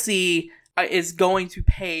TLC is going to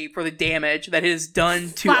pay for the damage that it has done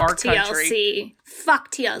to our country. Fuck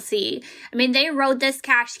TLC. I mean, they rode this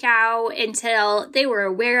cash cow until they were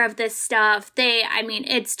aware of this stuff.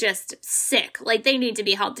 It's just sick. Like, they need to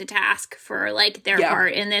be held to task for, like, their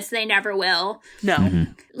part in this. They never will. No.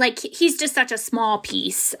 Mm-hmm. Like, he's just such a small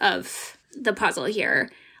piece of the puzzle here.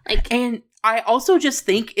 Like, And I also just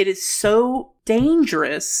think it is so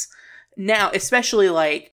dangerous now, especially,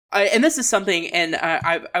 like, and this is something, and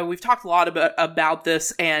we've talked a lot about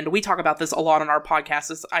this, and we talk about this a lot on our podcast,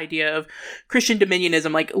 this idea of Christian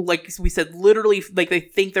dominionism, like we said, literally, like, they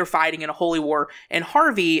think they're fighting in a holy war. And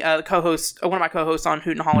Harvey, one of my co-hosts on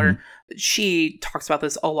Hoot and Holler, she talks about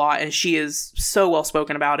this a lot, and she is so well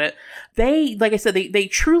spoken about it. They, like I said, they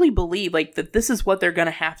truly believe, like, that this is what they're going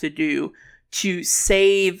to have to do to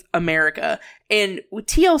save America. And with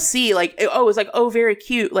TLC, like, oh, it's like, oh, very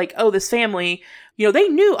cute, like, oh, this family, you know, they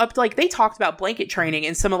knew up to, like, they talked about blanket training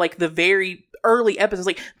in some of, like, the very early episodes,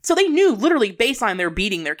 like, so they knew literally baseline they're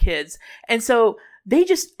beating their kids. And so they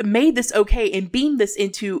just made this okay and beamed this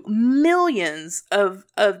into millions of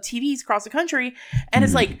TVs across the country. And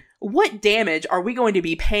it's like, what damage are we going to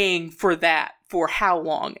be paying for that for how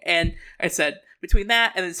long? And I said, between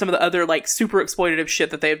that and then some of the other, like, super exploitative shit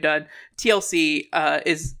that they've done, TLC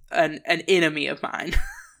is an enemy of mine.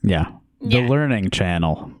 Yeah. The Yeah. Learning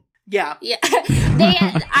Channel. Yeah. yeah.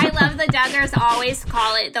 I love the Duggars always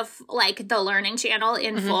call it the Learning Channel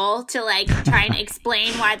in full to, like, try and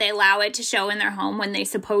explain why they allow it to show in their home when they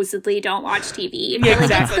supposedly don't watch TV. Yeah, Like,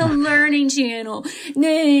 exactly. it's the Learning Channel.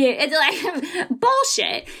 Nay, it's like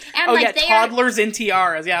bullshit. And, Oh, like, yeah, they toddlers in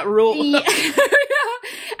tiaras. Yeah, rule. Yeah.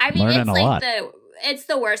 I mean, Learning it's a like lot. it's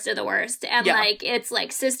the worst of the worst. And, Yeah. like, it's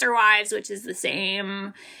like Sister Wives, which is the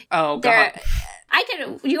same. Oh, There,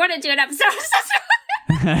 God. you want to do an episode of Sister Wives?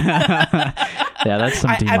 Yeah, that's some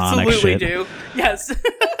I demonic absolutely shit. do. Yes. Well,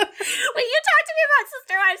 you talk to me about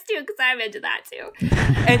Sister Wives too, because I'm into that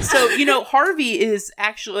too. And so, you know, Harvey is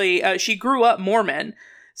actually, she grew up Mormon.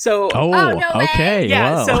 So, Oh, no way. okay.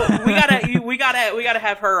 yeah, Whoa. so we gotta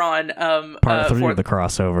have her on, Part 3 for of the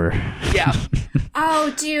crossover. yeah.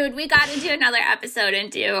 Oh, dude, we got to do another episode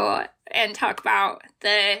and talk about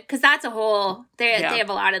because that's a whole. They have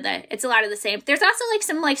a lot of it's a lot of the same. There's also, like,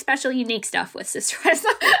 some, like, special unique stuff with Sister Wives.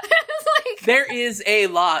 It's like, There is a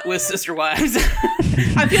lot with Sister Wives.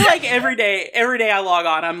 I feel like every day I log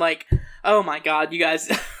on, I'm like, oh my God, you guys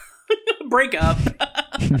break up.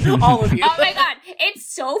 All of you. oh my God,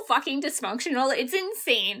 it's so fucking dysfunctional. It's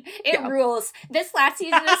insane. It rules. This last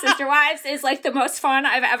season of Sister Wives is, like, the most fun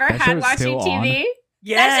I've ever That had show's watching still TV. on?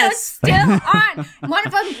 That show's Yes. still on. One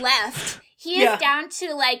of them left. He Yeah. is down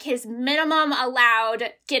to, like, his minimum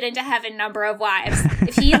allowed get into heaven number of wives.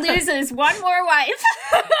 If he loses one more wife,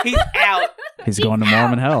 He's out. He's going to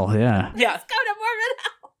Mormon hell, yeah. Yeah. go to Mormon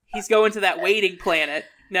hell. He's going to that waiting planet.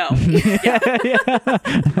 No.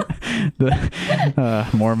 The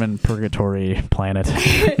Mormon purgatory planet.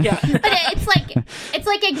 Yeah. But it's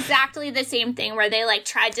like exactly the same thing where they, like,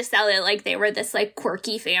 tried to sell it like they were this, like,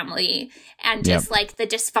 quirky family, and just like the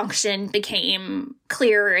dysfunction became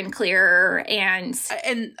clearer and clearer. And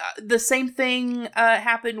The same thing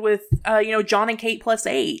happened with John and Kate plus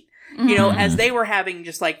 8. You know, as they were having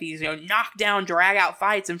just, like, these, knockdown, drag out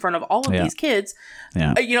fights in front of all of these kids,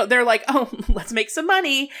 they're like, oh, let's make some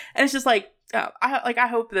money. And it's just like,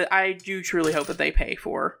 I do truly hope that they pay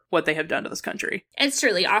for what they have done to this country. it's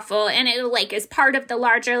truly awful. And it, like, is part of the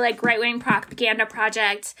larger, like, right-wing propaganda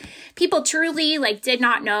project. People truly, like, did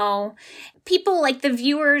not know. People, like, the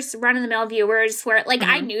viewers, run-of-the-mill viewers, where, like,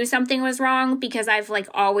 I knew something was wrong because I've, like,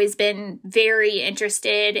 always been very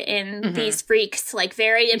interested in these freaks, like,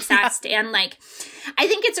 very obsessed. And, like, I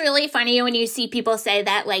think it's really funny when you see people say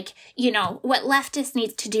that, like, you know, what leftists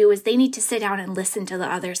need to do is they need to sit down and listen to the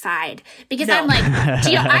other side. Because I'm like,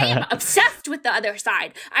 I am obsessed with the other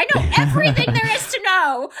side. I know everything there is to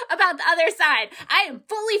know about the other side. I am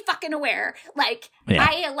fully fucking aware. Like,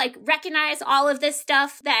 I, like, recognize all of this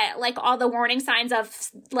stuff that, like, all the warning signs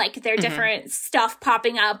of, like, their different stuff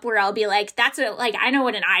popping up where I'll be like, that's a, like, I know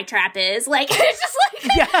what an eye trap is. Like, it's just like...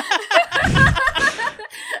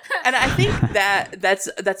 And I think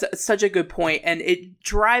that's such a good point, and it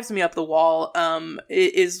drives me up the wall.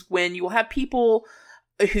 Is when you will have people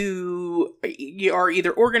who are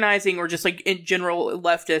either organizing or just like in general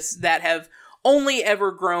leftists that have only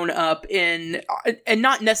ever grown up in, and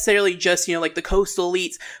not necessarily just, you know, like the coastal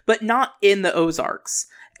elites, but not in the Ozarks.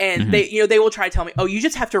 And they, you know, they will try to tell me, oh, you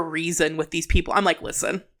just have to reason with these people. I'm like,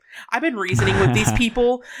 listen, I've been reasoning with these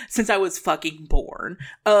people since I was fucking born.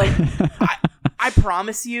 I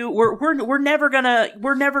promise you, we're never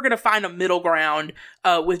gonna find a middle ground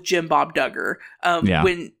with Jim Bob Duggar.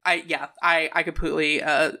 When I completely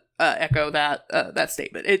echo that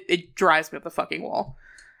statement. It drives me up the fucking wall.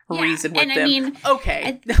 Reason with them. I mean,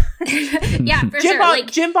 okay. Yeah, for sure.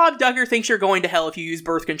 Jim Bob Duggar thinks you're going to hell if you use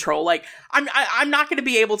birth control. Like, I'm not going to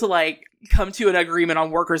be able to like come to an agreement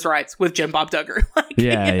on workers' rights with Jim Bob Duggar. Like,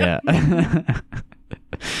 yeah.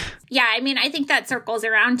 Yeah, I mean, I think that circles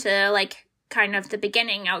around to like kind of the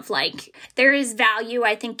beginning of like, there is value,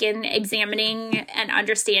 I think, in examining and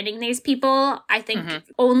understanding these people. I think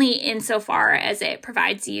only insofar as it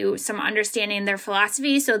provides you some understanding of their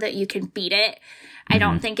philosophy so that you can beat it. I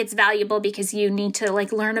don't think it's valuable because you need to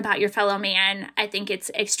like learn about your fellow man. I think it's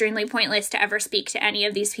extremely pointless to ever speak to any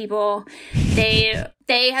of these people. They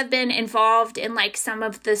have been involved in like some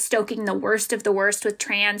of the stoking the worst of the worst with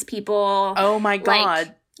trans people. Oh my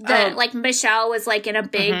God. Like Michelle was like in a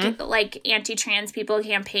big like anti-trans people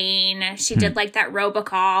campaign. She did like that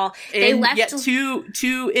robocall. They left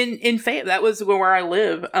in Fayette. That was where I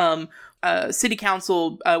live. City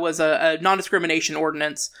council was a non-discrimination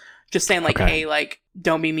ordinance. Just saying, like, hey, like,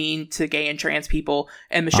 don't be mean to gay and trans people.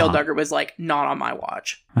 And Michelle Duggar was like, not on my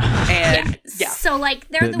watch. And so like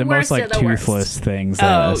they're the most worst like of the toothless worst things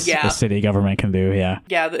that the city government can do. Yeah,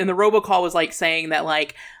 and the robocall was like saying that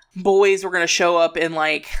like boys were gonna show up in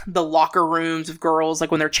like the locker rooms of girls like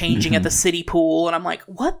when they're changing at the city pool, and I'm like,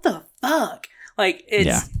 what the fuck? Like,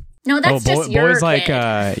 it's no, that's just your boys kid.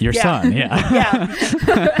 Like your son. Yeah.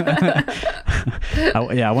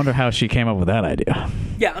 I wonder how she came up with that idea.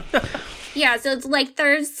 Yeah. Yeah, so it's like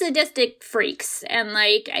they're sadistic freaks, and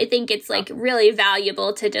like I think it's like really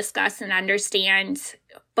valuable to discuss and understand,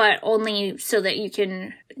 but only so that you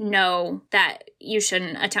can know that you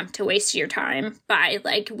shouldn't attempt to waste your time by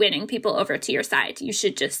like winning people over to your side. You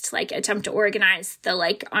should just like attempt to organize the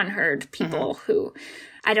like unheard people who,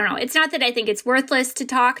 I don't know. It's not that I think it's worthless to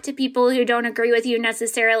talk to people who don't agree with you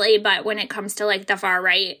necessarily, but when it comes to like the far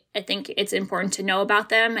right, I think it's important to know about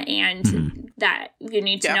them, and that you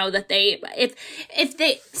need to know that they, if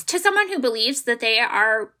they, to someone who believes that they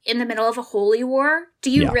are in the middle of a holy war,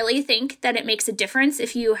 do you really think that it makes a difference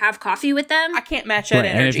if you have coffee with them? I can't match that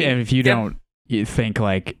energy. And if you don't, you think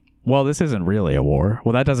like, well, this isn't really a war.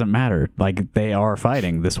 Well, that doesn't matter. Like, they are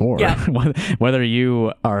fighting this war. Yeah. Whether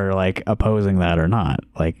you are, like, opposing that or not.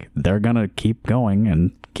 Like, they're going to keep going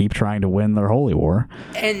and keep trying to win their holy war.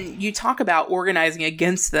 And you talk about organizing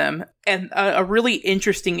against them. And a really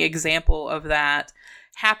interesting example of that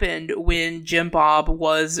happened when Jim Bob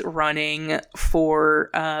was running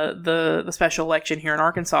for the special election here in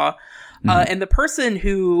Arkansas. And the person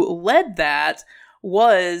who led that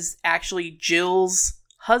was actually Jill's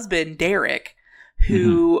husband, Derek,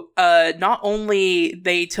 who not only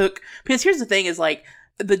they took, because here's the thing is like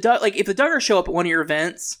if the Duggars show up at one of your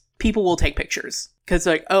events, people will take pictures because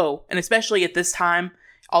like, oh, and especially at this time,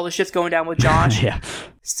 all the shit's going down with Josh.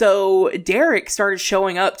 So Derek started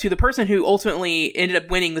showing up to the person who ultimately ended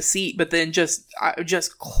up winning the seat, but then just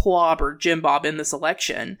clobbered Jim Bob in this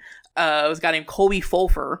election. It was a guy named Colby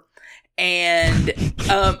Fulfer. And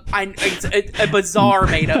it's a bizarre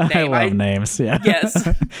made up name. I love names. Yeah. Yes.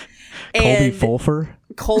 Colby Fulfer.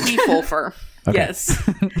 Colby Fulfer. Yes.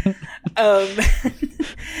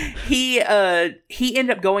 He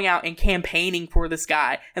ended up going out and campaigning for this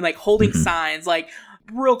guy and like holding signs like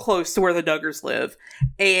real close to where the Duggars live.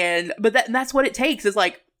 But that's what it takes. Is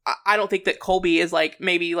like, I don't think that Colby is like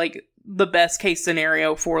maybe like the best case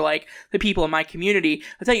scenario for like the people in my community.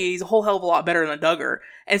 I'll tell you, he's a whole hell of a lot better than a Duggar.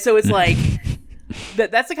 And so it's like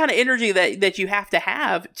that's the kind of energy that you have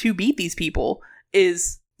to beat these people,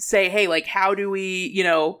 is say, hey, like, how do we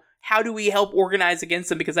help organize against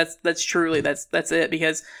them? Because that's truly it.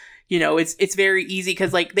 Because you know, it's very easy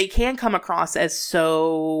because like they can come across as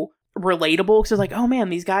so relatable. So it's like, oh man,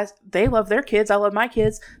 these guys, they love their kids. I love my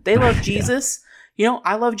kids. They love Jesus. You know,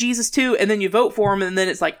 I love Jesus too. And then you vote for him, and then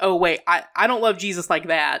it's like, oh wait, I don't love Jesus like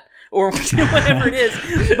that, or whatever it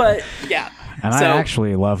is. But yeah. And I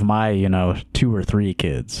actually love my, 2 or 3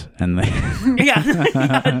 kids, and they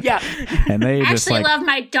yeah. And they I just actually love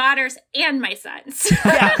my daughters and my sons.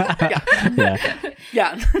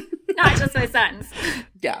 Yeah. Not just my sons.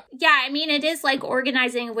 Yeah. Yeah, I mean, it is like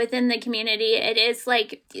organizing within the community. It is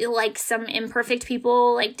like some imperfect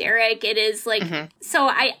people like Derek. It is like, so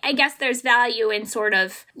I guess there's value in sort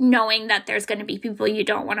of knowing that there's going to be people you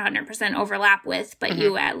don't 100% overlap with, but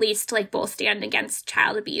you at least like both stand against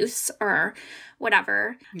child abuse or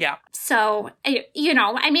whatever. Yeah. So,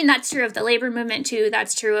 I mean, that's true of the labor movement too.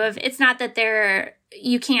 That's true of, it's not that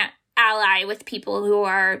you can't ally with people who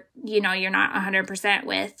are, you're not 100%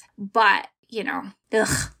 with, but, ugh.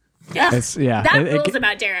 That rules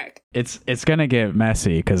about Derek. It's gonna get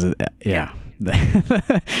messy because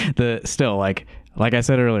the still like I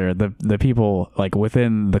said earlier, the people like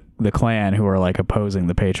within the clan who are like opposing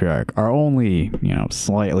the patriarch are only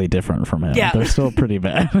slightly different from him. They're still pretty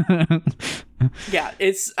bad. Yeah,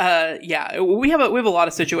 it's we have a lot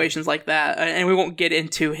of situations like that, and we won't get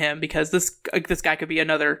into him because this guy could be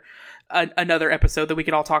another episode that we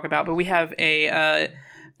could all talk about. But we have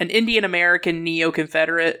an Indian American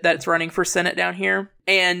neo-Confederate that's running for Senate down here.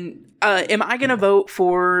 And am I going to vote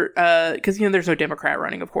for, because, there's no Democrat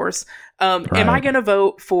running, of course. Am I going to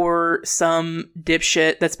vote for some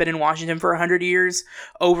dipshit that's been in Washington for 100 years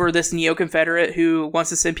over this neo-Confederate who wants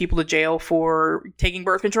to send people to jail for taking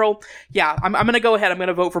birth control? Yeah, I'm going to go ahead. I'm going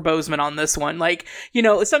to vote for Bozeman on this one. Like,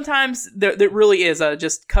 sometimes there really is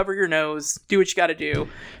just cover your nose, do what you got to do.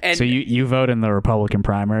 And so you vote in the Republican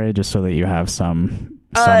primary just so that you have some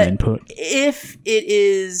input? If it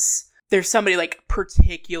is, there's somebody like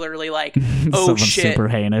particularly like, oh shit, super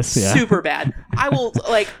heinous, super bad. I will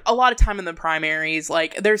like a lot of time in the primaries,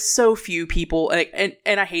 like there's so few people, like,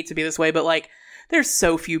 and I hate to be this way, but like there's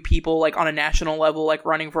so few people like on a national level like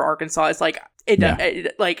running for Arkansas. It's like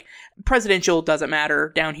it like presidential doesn't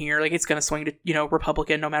matter down here. Like it's gonna swing to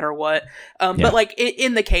Republican no matter what. But like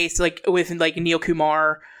in the case like with like Neil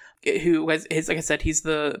Kumar, who was like I said, he's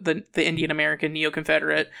the Indian American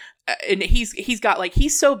neo-Confederate, and he's got like,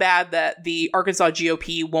 he's so bad that the Arkansas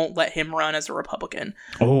GOP won't let him run as a Republican.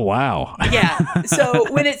 Oh wow. Yeah.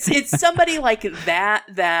 So when it's somebody like that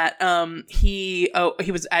he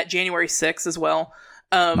was at January 6th as well.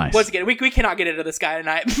 Nice. Once again, we cannot get into this guy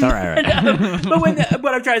tonight. All right. But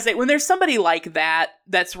what I'm trying to say, when there's somebody like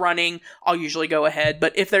that's running, I'll usually go ahead.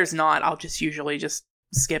 But if there's not, I'll just usually just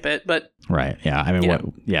skip it. But right, yeah, I mean,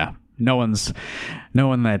 no one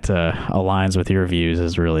that aligns with your views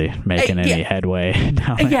is really making any headway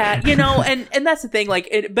now. Yeah, and that's the thing,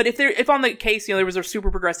 like but if on the case there was a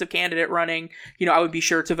super progressive candidate running, I would be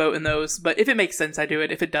sure to vote in those. But if it makes sense, I do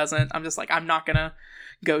it. If it doesn't, I'm just like, I'm not gonna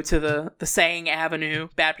go to the Saying Avenue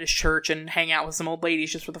Baptist Church and hang out with some old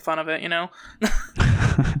ladies just for the fun of it.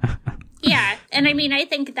 Yeah, and I mean, I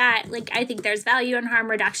think there's value in harm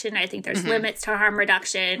reduction. I think there's limits to harm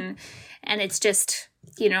reduction, and it's just,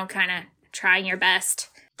 kind of trying your best.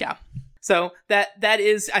 Yeah. So that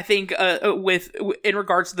is, I think, in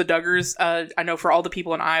regards to the Duggars, I know for all the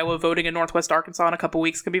people in Iowa voting in Northwest Arkansas in a couple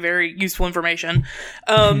weeks can be very useful information.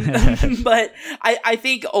 But I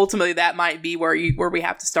think ultimately that might be where we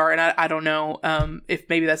have to start, and I don't know if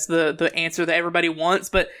maybe that's the answer that everybody wants,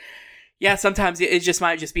 but. Yeah, sometimes it just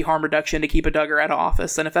might just be harm reduction to keep a Duggar out of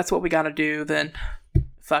office, and if that's what we got to do, then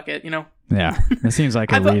fuck it, Yeah, it seems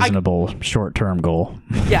like a reasonable short-term goal.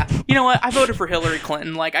 Yeah, you know what? I voted for Hillary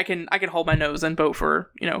Clinton. Like I can hold my nose and vote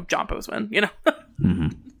for John Bozeman.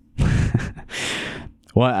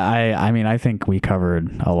 Well, I mean, I think we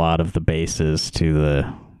covered a lot of the bases to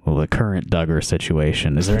the current Duggar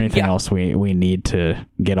situation. Is there anything else we need to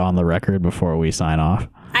get on the record before we sign off?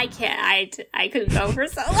 I can't. I could go for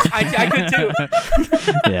so long. I could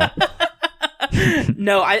too. Yeah.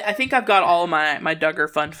 No, I think I've got all my Duggar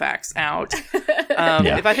fun facts out.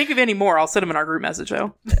 If I think of any more, I'll send them in our group message,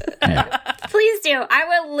 though. Yeah. Please do. I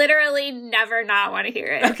will literally never not want to hear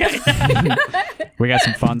it. Okay. We got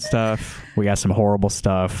some fun stuff. We got some horrible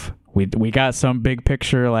stuff. We got some big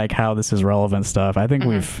picture, like how this is relevant stuff. I think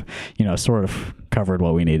we've, sort of covered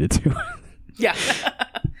what we needed to. Yeah.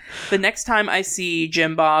 The next time I see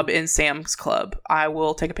Jim Bob in Sam's Club, I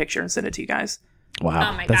will take a picture and send it to you guys.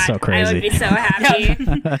 Wow. Oh my that's God. so crazy. I would be so happy.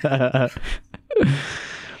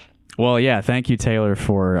 Well, yeah, thank you, Taylor,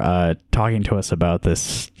 for talking to us about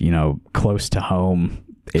this, close to home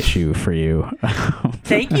issue for you.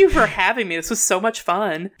 Thank you for having me. This was so much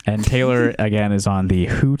fun. And Taylor, again, is on the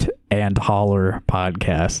Hoot and Holler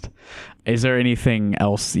podcast. Is there anything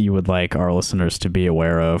else you would like our listeners to be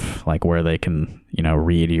aware of, like where they can,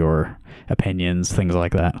 read your opinions, things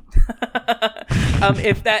like that?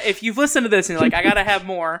 If you've listened to this and you're like, I gotta have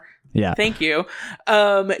more, yeah, thank you.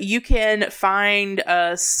 You can find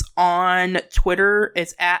us on Twitter.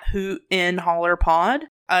 It's at HootandHollerPod.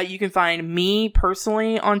 You can find me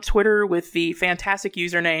personally on Twitter with the fantastic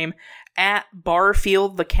username at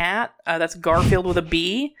Barfield the Cat. That's Garfield with a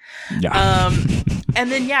B. Yeah. And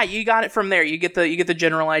then you got it from there. You get the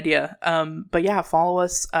general idea. But yeah, follow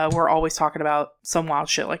us. We're always talking about some wild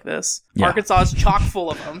shit like this. Yeah. Arkansas is chock full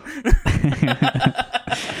of them.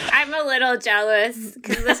 I'm a little jealous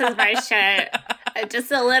because this is my shit. I'm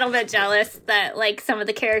just a little bit jealous that like some of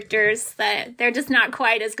the characters that they're just not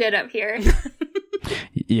quite as good up here.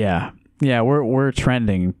 Yeah, we're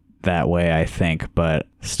trending that way, I think, but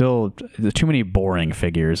still there's too many boring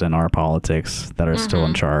figures in our politics that are still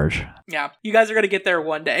in charge. Yeah, you guys are gonna get there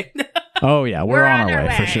one day. Oh yeah, we're on our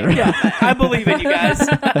way for sure. Yeah, I believe in you guys.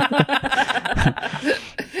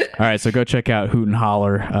 All right, so go check out Hoot and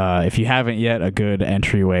Holler. If you haven't yet, a good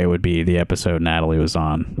entryway would be the episode Natalie was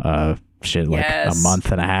on. A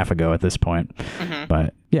month and a half ago at this point. Mm-hmm.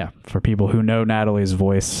 But yeah, for people who know Natalie's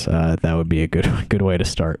voice, that would be a good way to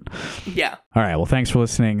start. Yeah. All right. Well, thanks for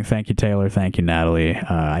listening. Thank you, Taylor. Thank you, Natalie.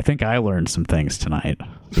 I think I learned some things tonight.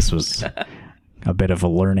 This was a bit of a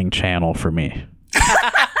learning channel for me.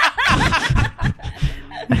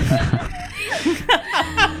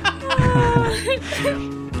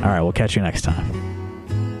 All right. We'll catch you next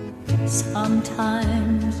time.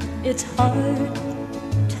 Sometimes it's hard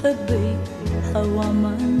to be a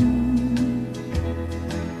woman,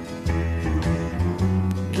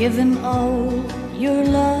 giving all your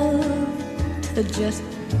love to just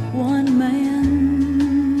one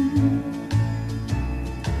man.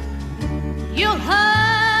 You'll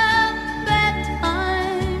have bad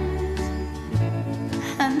times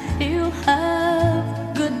and he'll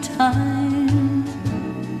have good times,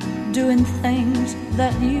 doing things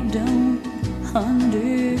that you don't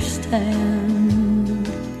understand.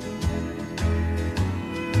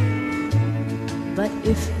 But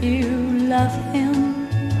if you love him,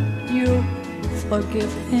 you'll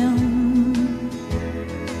forgive him,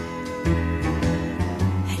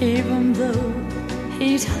 even though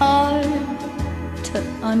he's hard to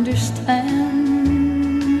understand.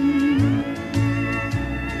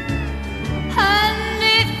 And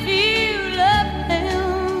if you love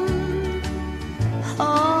him,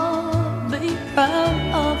 oh, be proud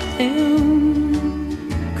of him,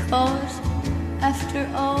 'cause after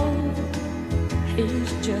all,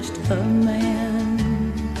 he's just a man.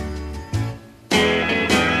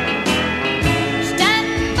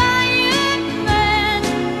 Stand by your man.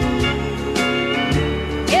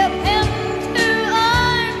 Give him 2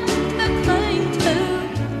 arms to cling to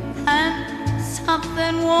and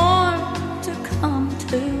something warm to come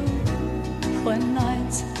to when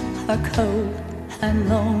nights are cold and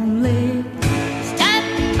lonely.